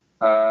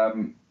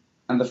 And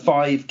the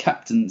 5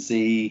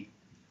 captaincy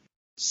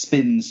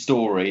spin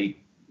story,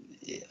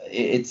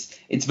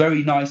 it's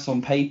very nice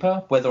on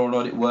paper. Whether or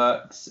not it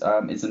works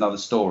is another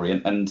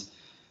story. And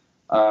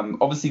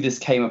obviously this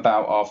came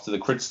about after the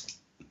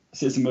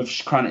criticism of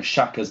Granit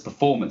Xhaka's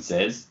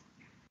performances.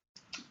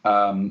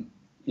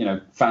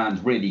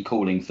 Fans really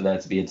calling for there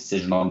to be a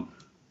decision on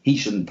he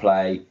shouldn't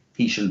play,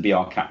 he shouldn't be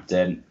our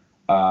captain.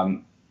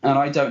 And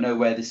I don't know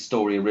where this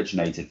story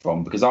originated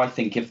from, because I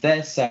think if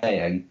they're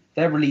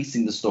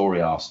releasing the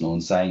story, Arsenal,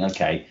 and saying,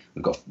 okay,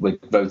 we're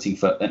voting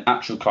for an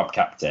actual club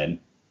captain,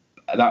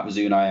 that was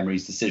Unai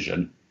Emery's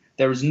decision,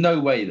 there is no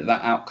way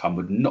that outcome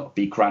would not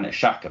be Granit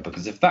Xhaka,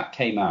 because if that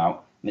came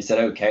out and they said,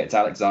 okay, it's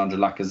Alexandre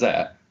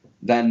Lacazette,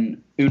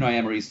 then Unai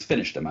Emery's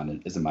finished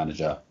as a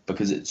manager,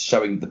 because it's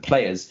showing the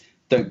players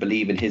don't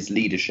believe in his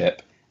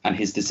leadership and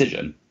his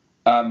decision.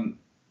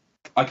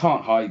 I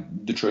can't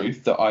hide the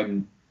truth that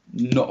I'm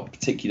not a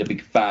particularly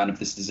big fan of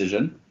this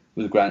decision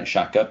with Granit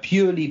Xhaka,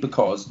 purely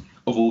because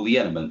of all the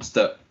elements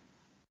that,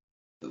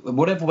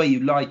 whatever way you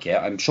like it,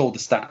 I'm sure the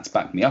stats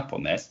back me up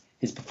on this,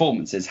 his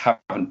performances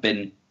haven't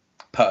been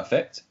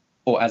perfect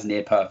or as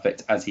near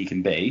perfect as he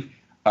can be.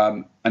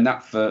 And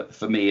that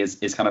for me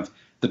is kind of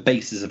the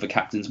basis of a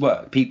captain's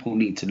work. People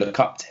need to look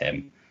up to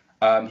him.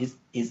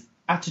 His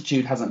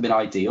attitude hasn't been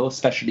ideal,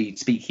 especially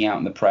speaking out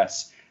in the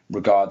press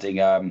regarding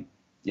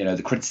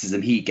the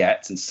criticism he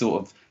gets, and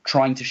sort of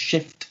trying to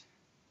shift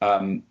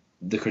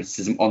the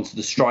criticism onto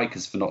the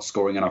strikers for not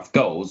scoring enough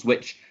goals,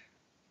 which,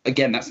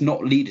 again, that's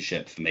not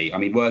leadership for me. I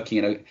mean,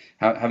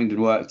 having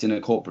been worked in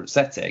a corporate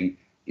setting,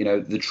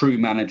 the true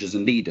managers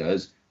and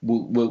leaders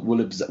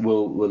will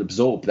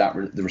absorb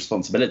the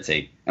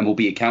responsibility and will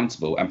be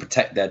accountable and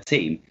protect their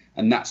team.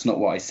 And that's not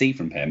what I see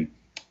from him.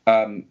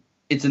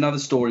 It's another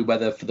story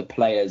whether for the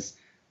players,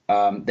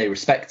 they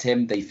respect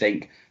him, they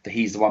think that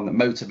he's the one that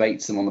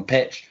motivates them on the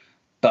pitch.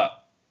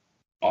 But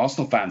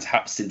Arsenal fans,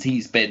 since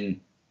he's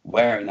been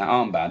wearing that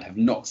armband, have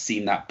not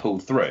seen that pull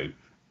through.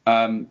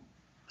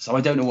 So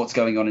I don't know what's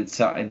going on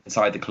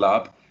inside the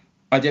club.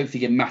 I don't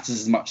think it matters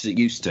as much as it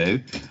used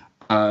to.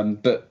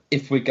 But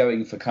if we're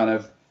going for kind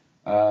of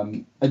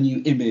a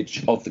new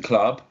image of the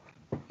club,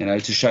 to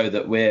show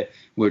that we're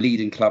a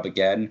leading club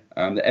again,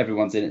 that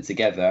everyone's in it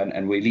together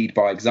and we lead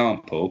by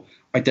example,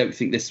 I don't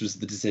think this was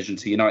the decision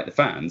to unite the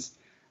fans.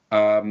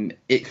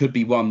 It could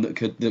be one that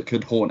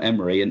could haunt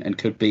Emery and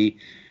could be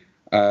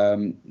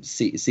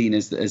seen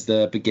as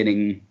the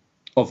beginning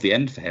of the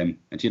end for him.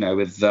 And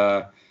with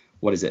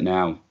what is it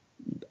now,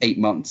 8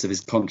 months of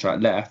his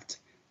contract left,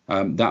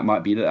 that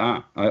might be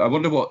that. I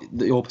wonder what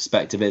your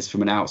perspective is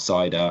from an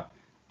outsider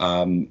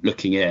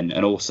looking in,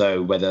 and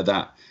also whether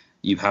that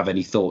you have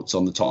any thoughts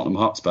on the Tottenham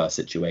Hotspur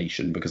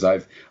situation, because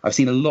I've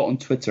seen a lot on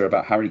Twitter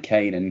about Harry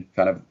Kane and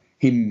kind of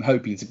him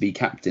hoping to be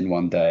captain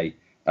one day.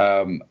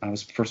 I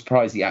was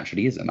surprised he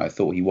actually isn't. I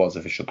thought he was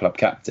official club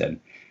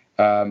captain.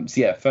 First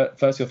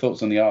your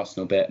thoughts on the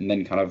Arsenal bit, and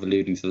then kind of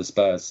alluding to the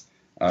Spurs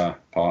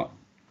part.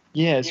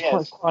 Yeah, it's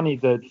quite funny,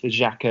 the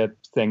Xhaka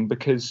thing,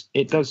 because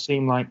it does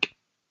seem like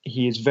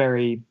he is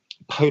very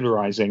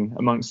polarising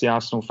amongst the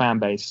Arsenal fan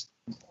base.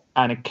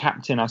 And a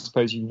captain, I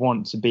suppose you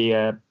want to be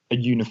a a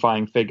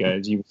unifying figure,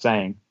 as you were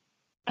saying.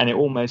 And it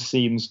almost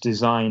seems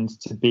designed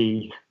to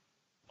be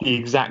the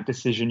exact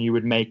decision you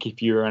would make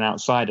if you were an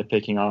outsider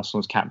picking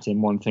Arsenal's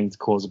captain, wanting to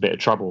cause a bit of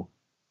trouble.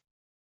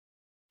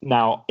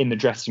 Now, in the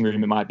dressing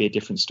room, it might be a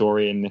different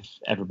story. And if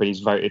everybody's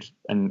voted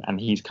and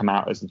he's come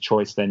out as the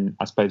choice, then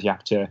I suppose you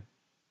have to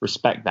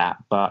respect that.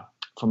 But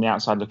from the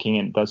outside looking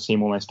in, it does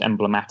seem almost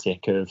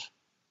emblematic of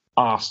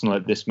Arsenal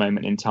at this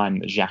moment in time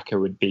that Xhaka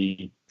would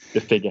be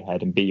the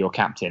figurehead and be your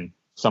captain,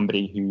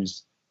 somebody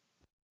who's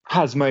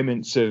has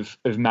moments of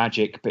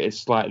magic, but is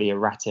slightly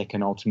erratic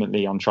and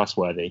ultimately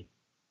untrustworthy.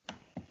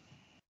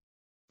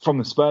 From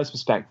the Spurs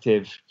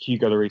perspective,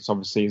 Hugo Lloris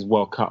obviously is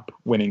World Cup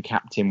winning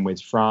captain with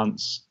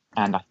France,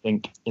 and I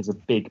think is a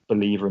big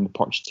believer in the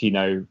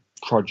Pochettino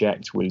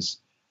project, was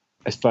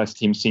a first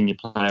team senior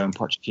player when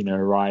Pochettino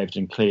arrived,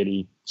 and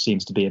clearly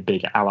seems to be a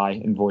big ally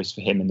and voice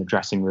for him in the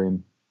dressing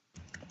room.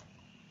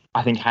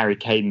 I think Harry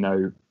Kane,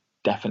 though,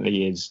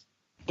 definitely is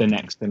the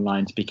next in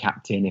line to be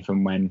captain if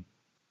and when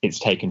it's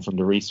taken from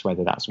Lloris,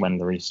 whether that's when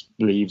Lloris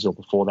leaves or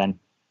before then.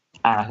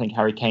 And I think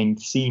Harry Kane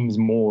seems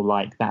more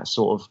like that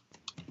sort of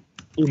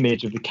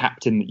image of the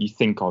captain that you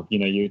think of. You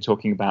know, you're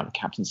talking about the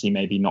captaincy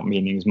maybe not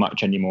meaning as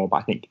much anymore, but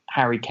I think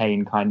Harry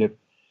Kane kind of,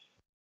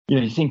 you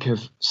know, you think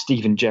of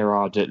Steven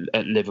Gerrard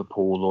at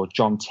Liverpool or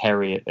John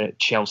Terry at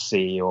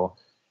Chelsea, or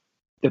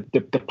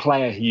the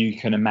player who you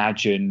can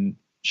imagine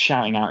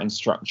shouting out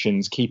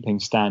instructions,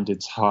 keeping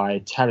standards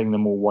high, telling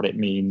them all what it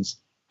means.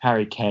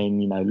 Harry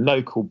Kane, you know,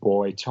 local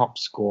boy, top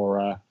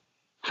scorer,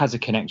 has a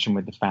connection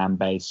with the fan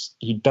base.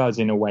 He does,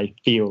 in a way,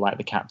 feel like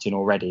the captain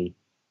already.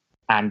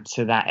 And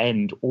to that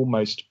end,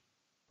 almost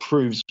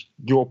proves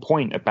your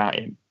point about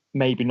it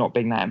maybe not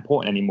being that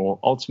important anymore.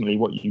 Ultimately,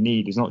 what you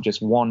need is not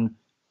just one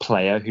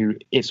player who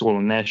it's all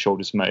on their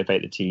shoulders to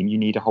motivate the team. You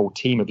need a whole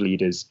team of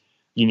leaders.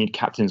 You need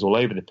captains all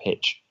over the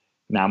pitch.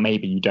 Now,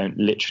 maybe you don't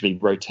literally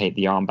rotate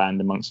the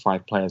armband amongst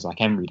 5 players like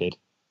Emery did,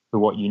 but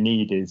what you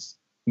need is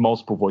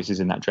multiple voices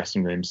in that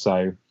dressing room.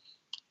 So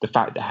the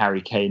fact that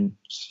Harry Kane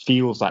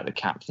feels like the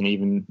captain,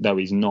 even though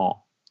he's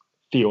not,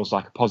 feels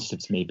like a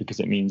positive to me,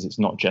 because it means it's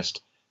not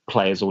just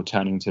players all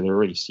turning to the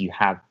race. You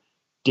have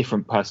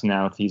different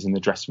personalities in the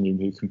dressing room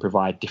who can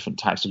provide different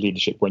types of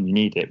leadership when you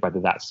need it,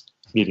 whether that's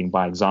leading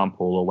by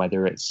example or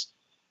whether it's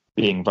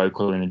being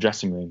vocal in the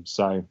dressing room.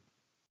 So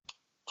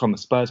from a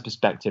Spurs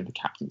perspective, the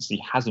captaincy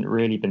hasn't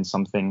really been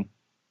something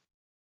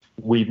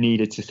we've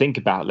needed to think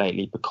about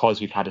lately, because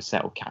we've had a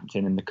settled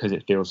captain and because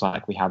it feels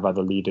like we have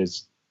other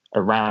leaders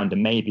around,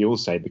 and maybe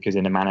also because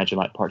in a manager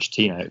like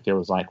Pochettino, it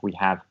feels like we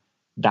have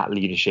that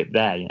leadership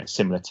there, you know,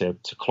 similar to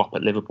Klopp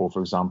at Liverpool,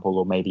 for example,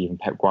 or maybe even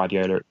Pep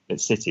Guardiola at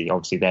City.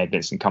 Obviously, they had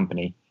Vincent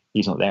Kompany.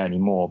 He's not there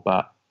anymore,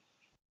 but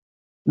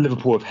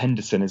Liverpool have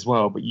Henderson as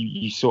well. But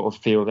you sort of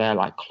feel there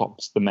like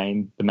Klopp's the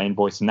main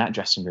voice in that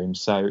dressing room.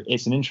 So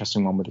it's an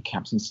interesting one with the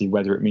captaincy,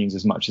 whether it means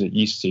as much as it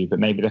used to. But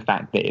maybe the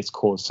fact that it's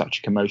caused such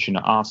a commotion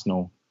at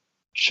Arsenal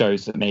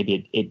shows that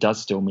maybe it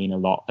does still mean a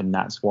lot, and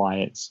that's why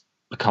it's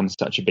become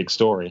such a big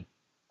story.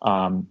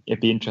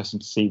 It'd be interesting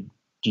to see.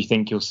 Do you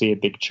think you'll see a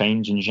big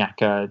change in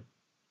Xhaka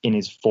in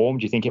his form?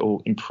 Do you think it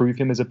will improve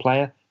him as a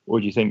player? Or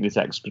do you think this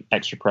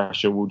extra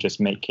pressure will just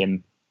make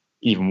him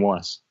even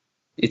worse?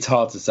 It's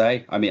hard to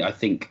say. I mean, I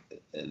think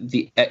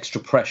the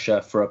extra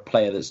pressure for a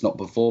player that's not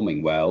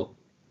performing well,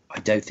 I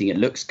don't think it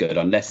looks good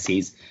unless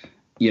he's,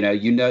 you know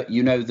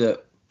that,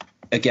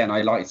 again,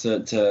 I like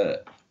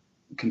to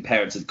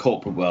compare it to the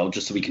corporate world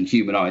just so we can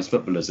humanise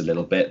footballers a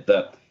little bit,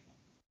 that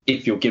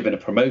if you're given a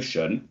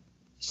promotion,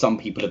 some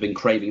people have been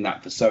craving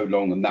that for so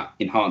long, and that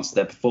enhanced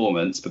their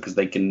performance because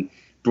they can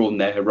broaden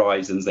their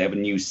horizons. They have a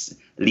new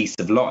lease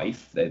of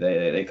life. They've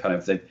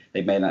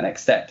made that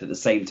next step. At the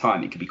same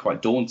time, it can be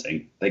quite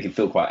daunting. They can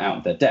feel quite out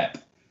of their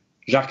depth.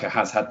 Xhaka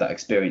has had that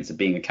experience of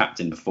being a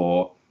captain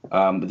before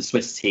with the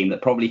Swiss team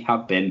that probably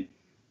have been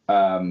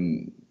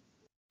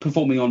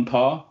performing on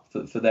par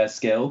for their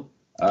skill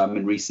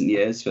in recent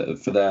years,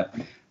 for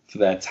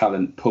their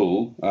talent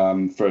pool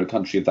for a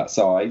country of that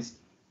size.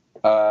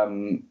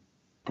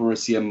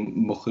 Borussia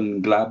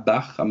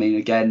Mönchengladbach, I mean,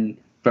 again,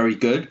 very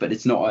good, but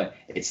it's not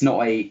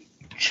a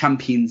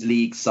Champions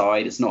League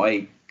side. It's not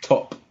a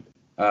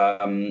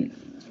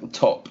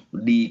top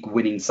league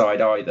winning side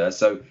either.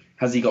 So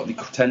has he got the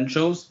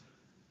credentials?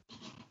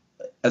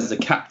 As a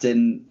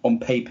captain on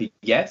paper,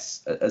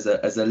 yes. As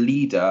a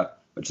leader,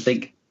 which I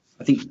think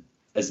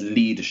as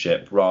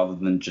leadership rather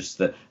than just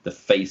the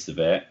face of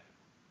it,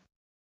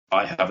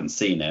 I haven't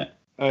seen it.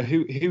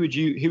 Who would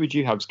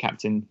you have as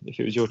captain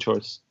if it was your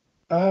choice?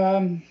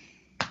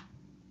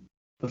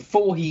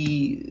 Before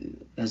he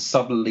has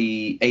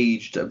suddenly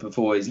aged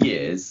before his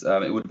years,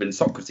 it would have been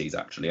Socrates,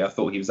 actually. I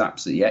thought he was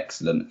absolutely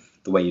excellent,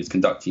 the way he was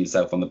conducting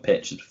himself on the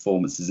pitch, his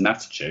performances and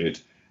attitude.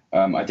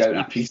 I don't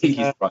actually think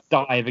he's right.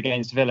 Dive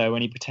against Villa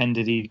when he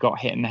pretended he got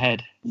hit in the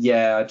head.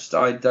 Yeah,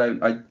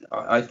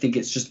 I think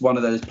it's just one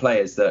of those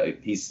players that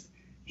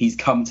he's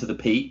come to the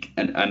peak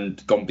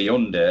and gone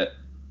beyond it.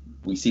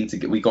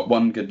 We got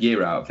one good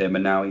year out of him,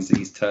 and now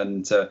he's turned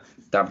into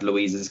David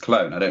Luiz's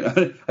clone. I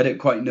don't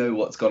quite know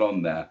what's gone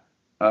on there.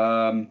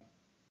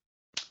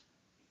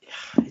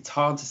 it's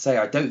hard to say.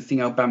 I don't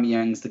think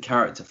Aubameyang's the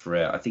character for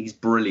it. I think he's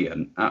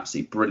brilliant,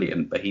 absolutely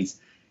brilliant, but he's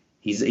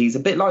a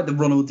bit like the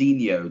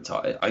Ronaldinho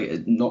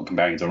type. Not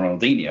comparing to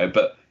Ronaldinho,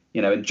 but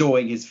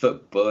enjoying his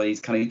football.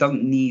 He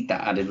doesn't need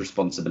that added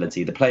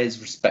responsibility. The players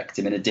respect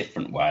him in a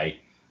different way.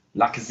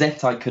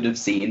 Lacazette, I could have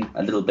seen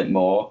a little bit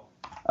more.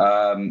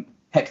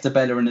 Hector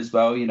Bellerin as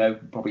well.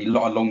 Probably a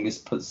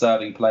longest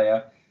serving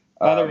player.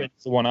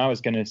 Bellerin's the one I was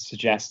going to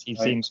suggest. He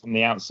seems from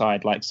the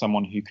outside like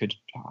someone who could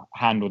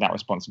handle that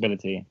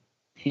responsibility.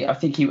 I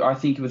think he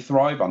would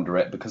thrive under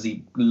it because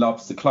he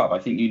loves the club. I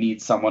think you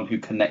need someone who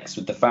connects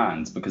with the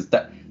fans because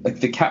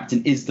the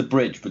captain is the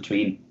bridge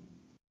between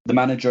the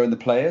manager and the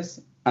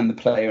players, and the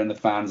player and the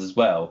fans as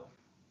well.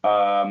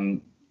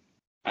 And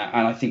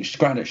I think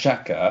Granit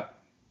Xhaka,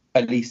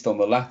 at least on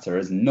the latter,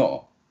 is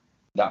not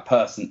that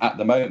person at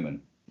the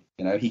moment.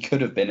 He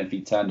could have been if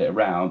he turned it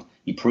around.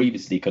 He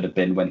previously could have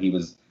been when he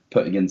was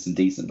putting in some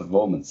decent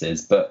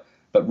performances. But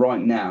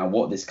right now,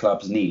 what this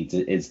club needs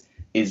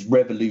is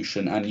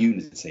revolution and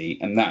unity,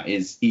 and that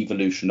is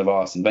evolution of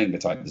Arsene Wenger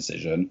type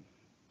decision,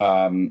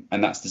 and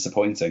that's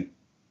disappointing.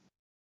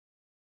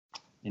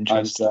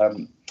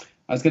 Interesting.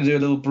 I was going to do a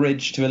little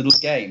bridge to a little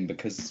game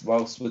because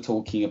whilst we're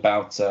talking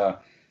about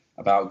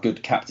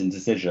good captain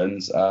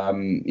decisions,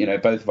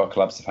 both of our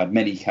clubs have had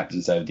many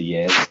captains over the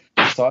years.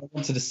 So I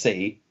wanted to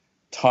see,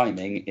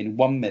 timing in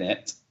 1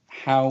 minute,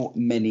 how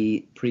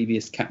many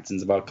previous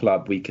captains of our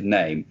club we can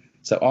name.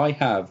 So I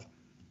have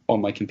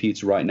on my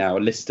computer right now a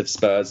list of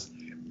Spurs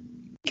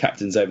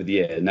captains over the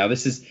year. Now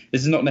this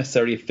is not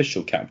necessarily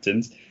official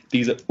captains.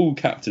 These are all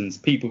captains,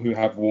 people who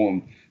have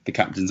worn the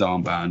captain's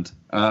armband.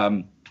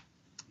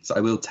 So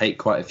I will take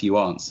quite a few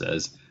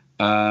answers,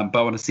 but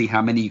I want to see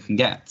how many you can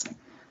get.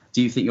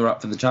 Do you think you're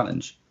up for the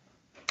challenge?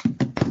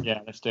 Yeah,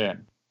 let's do it.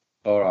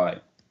 All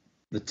right.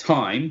 The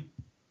time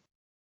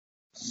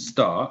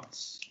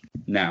starts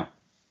now.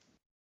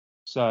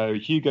 So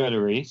Hugo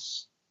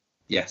Lloris.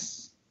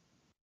 Yes.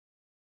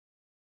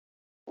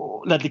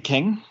 Ledley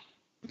King.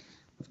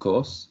 Of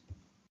course.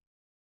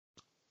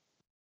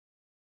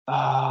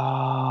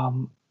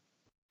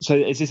 So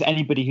is this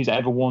anybody who's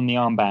ever worn the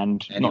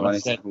armband? Anyone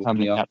who's ever worn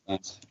the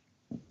armband. So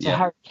Yeah.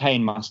 Harry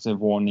Kane must have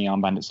worn the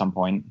armband at some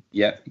point.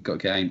 Yeah, you got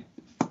Kane.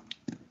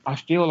 I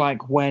feel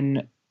like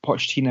when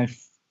Pochettino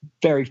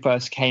very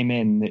first came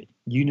in, that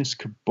Yunus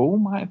Kabul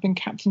might have been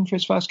captain for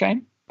his first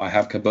game. I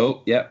have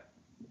Kabul, yep.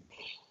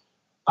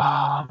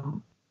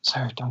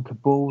 So Don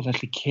Kabul,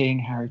 Ledley King,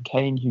 Harry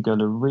Kane, Hugo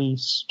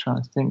Lloris.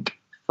 Trying to think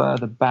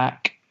further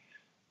back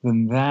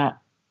than that.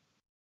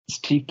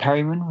 Steve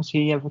Perryman, was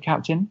he ever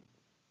captain?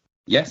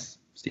 Yes,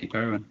 Steve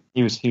Perryman.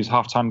 He was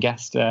half-time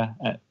guest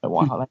at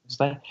White Hart Lane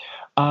today.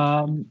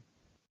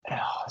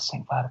 Let's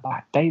think further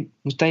back.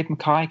 Was Dave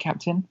Mackay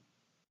captain?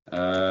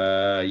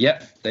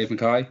 Yep, Dave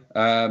Mackay.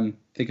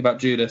 Think about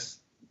Judas.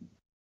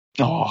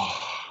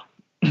 Oh,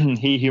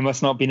 he who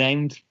must not be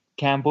named,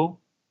 Campbell.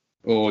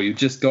 Oh, you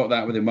just got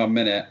that within 1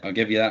 minute. I'll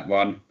give you that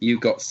one. You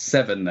got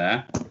 7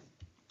 there.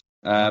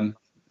 I'll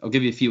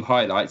give you a few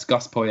highlights.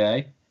 Gus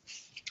Poyet.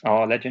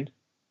 Oh, legend.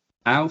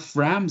 Alf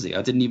Ramsey.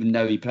 I didn't even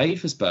know he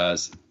played for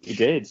Spurs. He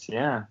did,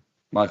 yeah.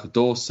 Michael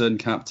Dawson,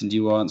 captained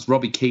you once.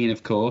 Robbie Keane,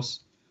 of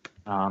course.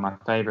 My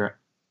favourite.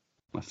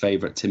 My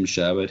favourite, Tim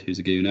Sherwood, who's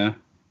a gooner.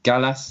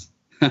 Gallas.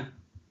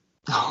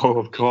 Oh,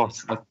 of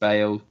course.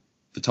 Bale.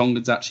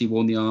 Vertonghen's actually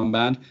worn the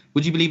armband.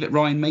 Would you believe it,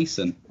 Ryan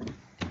Mason?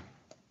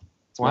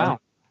 Wow.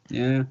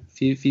 Yeah,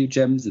 a few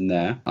gems in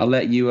there. I'll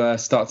let you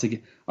start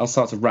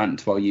to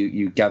rant while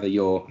you gather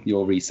your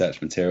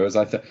research materials.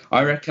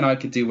 I reckon I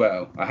could do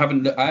well. I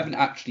haven't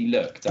actually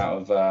looked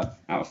out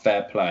of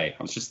fair play.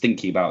 I was just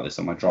thinking about this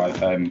on my drive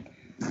home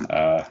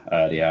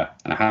earlier,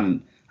 and I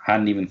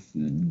hadn't even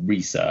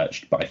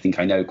researched, but I think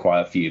I know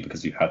quite a few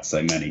because we've had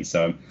so many.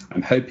 So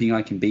I'm hoping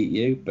I can beat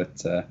you,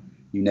 but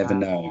you never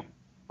know.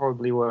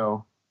 Probably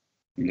will.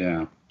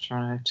 Yeah.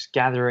 Just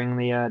gathering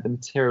the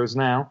materials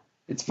now.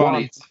 It's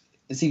funny.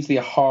 It seems to be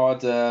a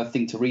hard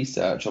thing to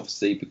research,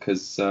 obviously,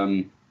 because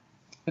there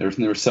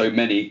are so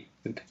many.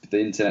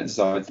 The internet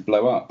decides to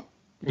blow up.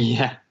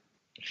 Yeah.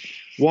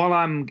 While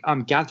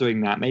I'm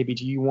gathering that, maybe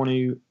do you want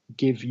to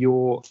give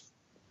your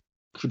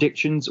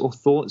predictions or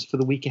thoughts for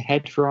the week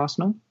ahead for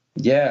Arsenal?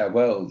 Yeah,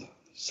 well,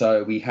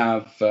 so we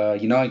have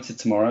United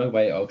tomorrow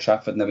away at Old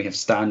Trafford, and then we have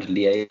Standard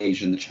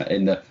Liège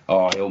in the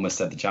I almost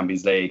said the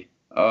Champions League.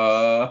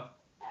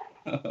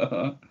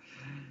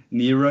 In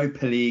the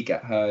Europa League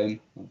at home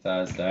on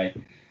Thursday.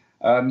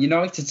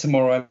 United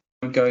tomorrow,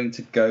 I'm going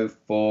to go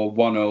for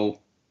 1-0.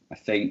 I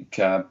think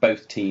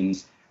both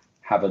teams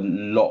have a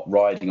lot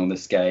riding on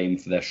this game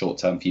for their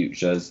short-term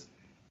futures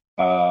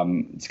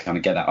to kind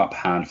of get that upper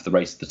hand for the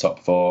race to the top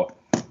 4.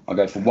 I'll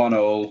go for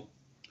 1-0.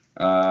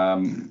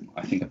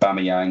 I think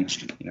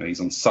Aubameyang,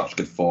 he's on such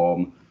good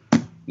form,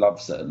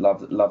 loves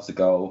a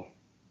goal.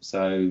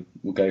 So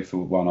we'll go for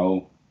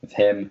 1-0 with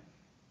him.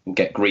 We'll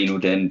get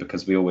Greenwood in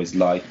because we always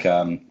like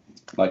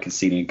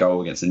conceding a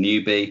goal against a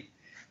newbie.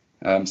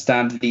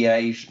 Standard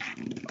Liège,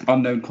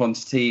 unknown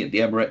quantity at the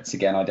Emirates.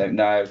 Again, I don't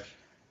know.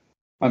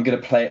 I'm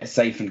going to play it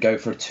safe and go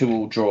for a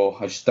 2-2 draw.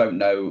 I just don't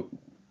know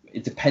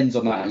it depends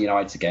on that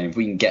United game. If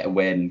we can get a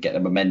win, get the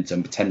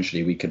momentum,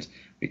 potentially we get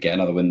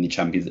another win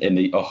in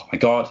the oh my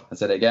God, I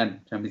said it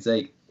again, Champions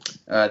League,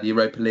 the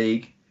Europa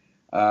League.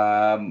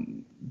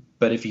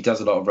 But if he does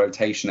a lot of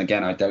rotation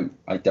again, I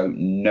don't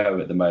know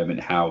at the moment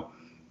how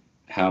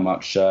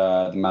much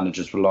the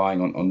manager's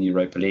relying on the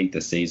Europa League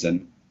this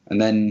season. And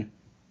then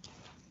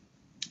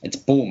it's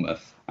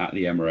Bournemouth at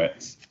the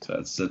Emirates, so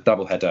it's a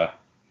double header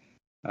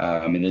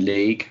in the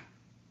league.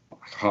 I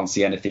can't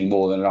see anything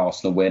more than an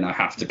Arsenal win. I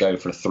have to go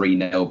for a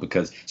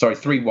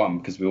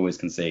 3-1 because we always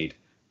concede.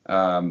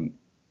 But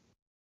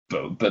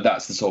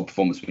that's the sort of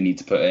performance we need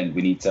to put in.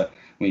 We need to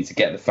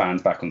get the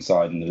fans back on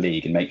side in the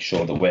league and make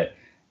sure that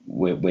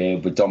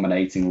we're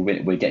dominating.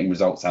 We're getting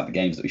results out of the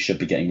games that we should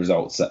be getting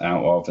results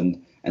out of,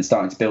 and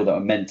starting to build that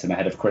momentum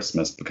ahead of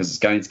Christmas, because it's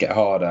going to get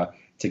harder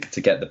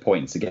to get the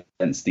points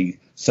against the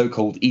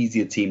so-called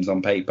easier teams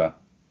on paper.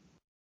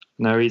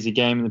 No easy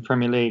game in the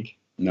Premier League.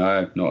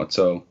 No, not at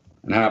all.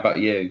 And how about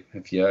you?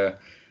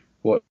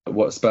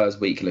 What Spurs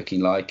week looking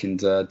like, and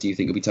do you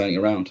think you'll be turning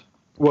around?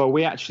 Well,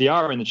 we actually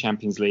are in the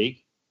Champions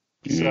League,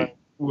 so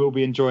we'll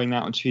be enjoying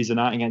that on Tuesday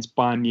night against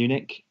Bayern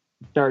Munich.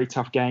 Very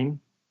tough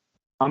game.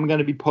 I'm going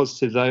to be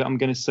positive, though. I'm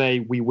going to say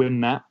we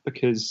win that,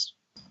 because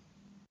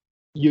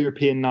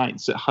European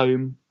nights at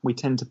home, we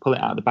tend to pull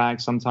it out of the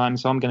bag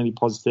sometimes. So I'm going to be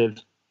positive.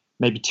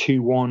 Maybe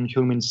 2-1,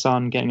 Heung-min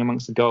Son getting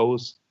amongst the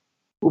goals.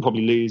 We'll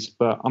probably lose,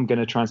 but I'm going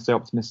to try and stay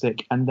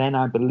optimistic. And then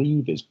I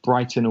believe it's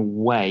Brighton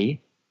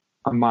away.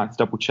 I might have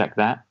to double check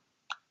that.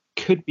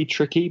 Could be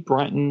tricky.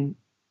 Brighton,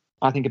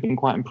 I think, have been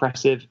quite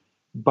impressive,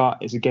 but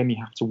it's a game you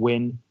have to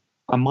win.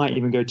 I might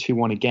even go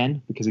 2-1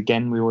 again, because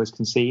again, we always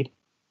concede.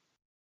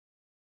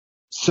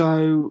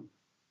 So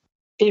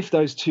if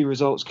those two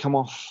results come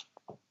off,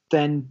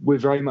 then we're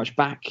very much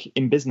back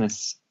in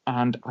business.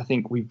 And I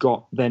think we've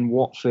got then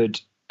Watford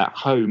at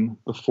home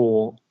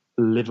before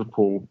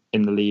Liverpool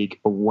in the league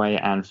away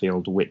at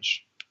Anfield,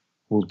 which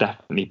will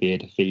definitely be a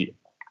defeat.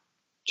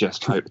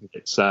 Just hope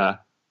it's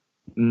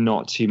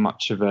not too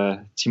much of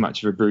a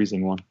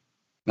bruising one.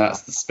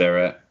 That's the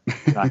spirit.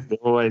 Exactly.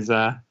 Always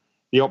the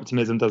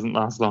optimism doesn't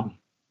last long.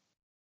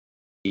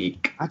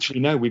 Eek. Actually,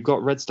 no, we've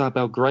got Red Star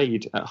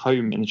Belgrade at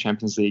home in the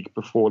Champions League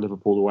before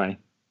Liverpool away.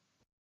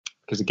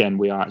 Because again,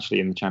 we are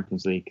actually in the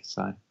Champions League,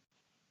 so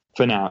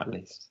for now at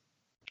least.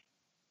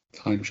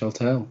 Time shall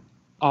tell.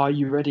 Are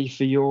you ready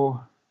for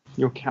your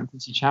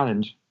captaincy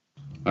challenge?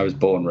 I was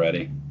born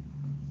ready.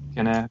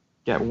 Gonna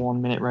get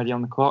 1 minute ready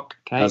on the clock.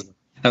 Okay.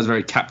 That was a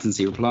very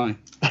captaincy reply.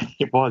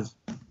 It was.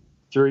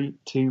 3,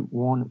 2,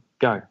 1,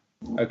 go.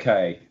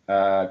 Okay.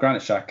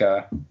 Granit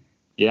Xhaka.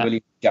 Yeah.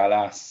 William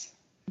Gallas.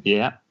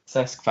 Yeah.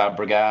 Cesc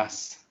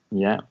Fabregas.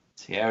 Yeah.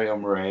 Thierry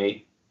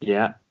Henry.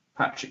 Yeah.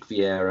 Patrick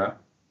Vieira.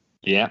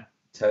 Yeah.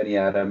 Tony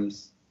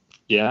Adams.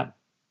 Yeah.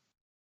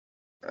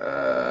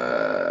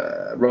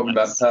 Robin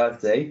Van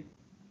Persie.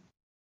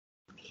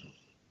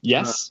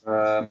 Yes.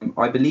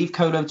 I believe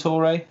Kolo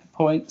Touré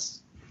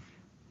points.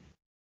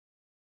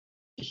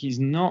 He's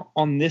not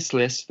on this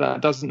list.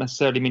 That doesn't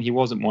necessarily mean he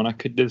wasn't one.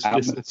 This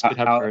list could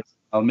have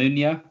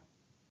Almunia.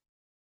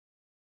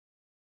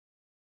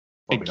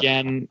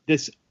 Again,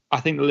 I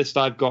think the list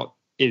I've got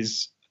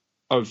is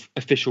of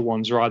official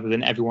ones rather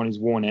than everyone who's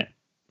worn it.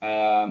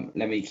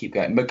 Let me keep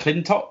going.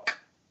 McClintock.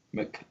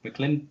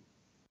 McClintock.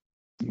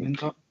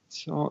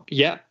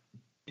 Yeah.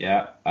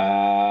 Yeah.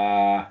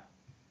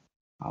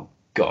 Oh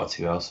God,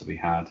 who else have we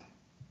had? I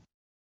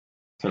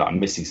feel like I'm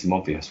missing some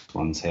obvious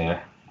ones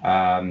here.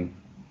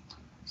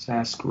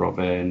 Cesc,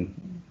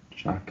 Robin,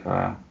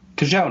 Xhaka,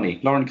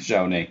 Koscielny, Lauren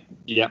Koscielny.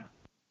 Yeah.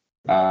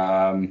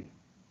 And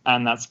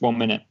that's 1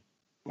 minute.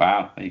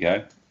 Wow, there you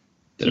go.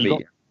 You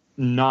got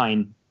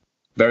 9.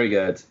 Very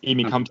good.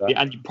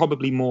 And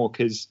probably more,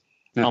 because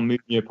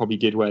Almunia probably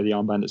did wear the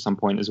armband at some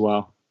point as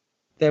well.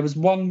 There was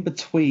one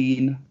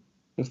between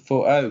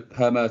before. Oh,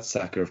 Per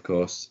Mertesacker, of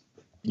course.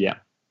 Yeah.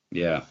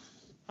 Yeah.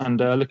 And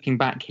looking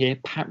back here,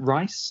 Pat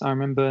Rice. I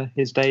remember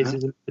his days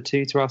as a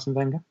 2 to Arsene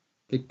Wenger.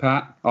 Big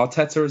Pat.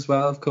 Arteta as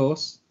well, of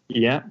course.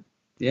 Yeah.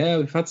 Yeah,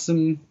 we've had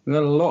a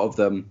lot of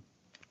them.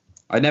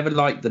 I never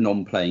liked the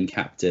non-playing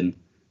captain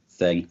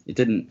thing. It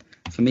didn't,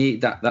 for me,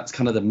 that's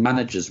kind of the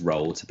manager's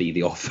role, to be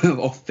the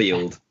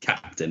off-field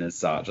captain as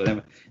such.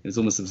 It was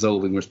almost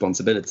absolving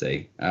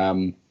responsibility.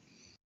 I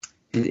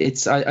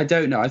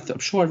don't know. I'm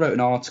sure I wrote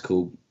an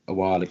article a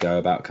while ago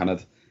about kind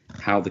of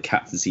how the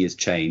captaincy has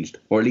changed,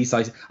 or at least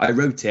I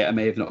wrote it. I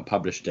may have not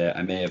published it.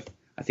 I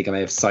think I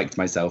may have psyched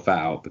myself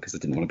out because I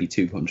didn't want to be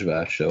too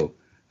controversial.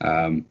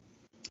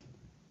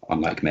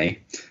 Unlike me.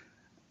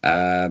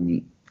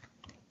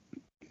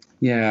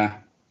 Yeah,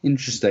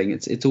 interesting.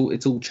 It's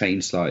all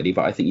changed slightly,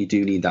 but I think you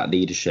do need that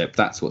leadership.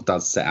 That's what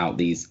does set out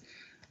these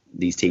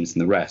teams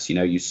from the rest. You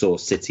know, you saw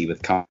City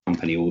with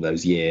Company all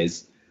those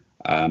years,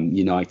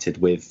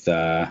 United with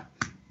the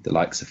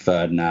likes of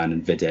Ferdinand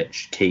and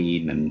Vidic,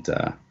 Keane and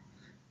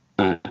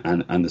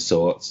the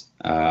sorts.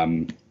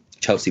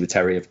 Chelsea with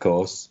Terry, of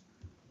course.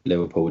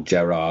 Liverpool with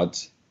Gerrard.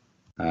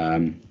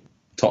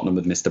 Tottenham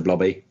with Mr.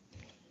 Blobby.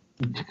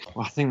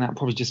 Well, I think that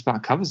probably just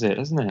about covers it,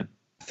 doesn't it?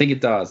 think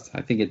it does.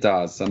 I think it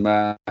does.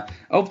 I'm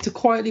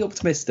quietly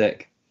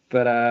optimistic,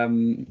 but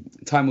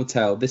time will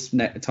tell. This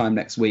time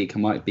next week, I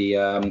might be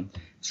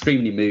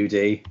extremely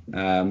moody.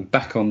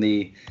 Back on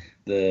the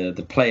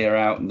player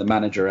out and the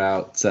manager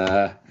out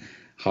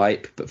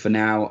hype. But for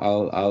now,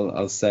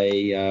 I'll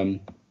say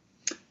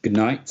good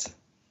night,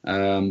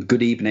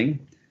 good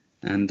evening,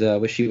 and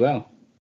wish you well.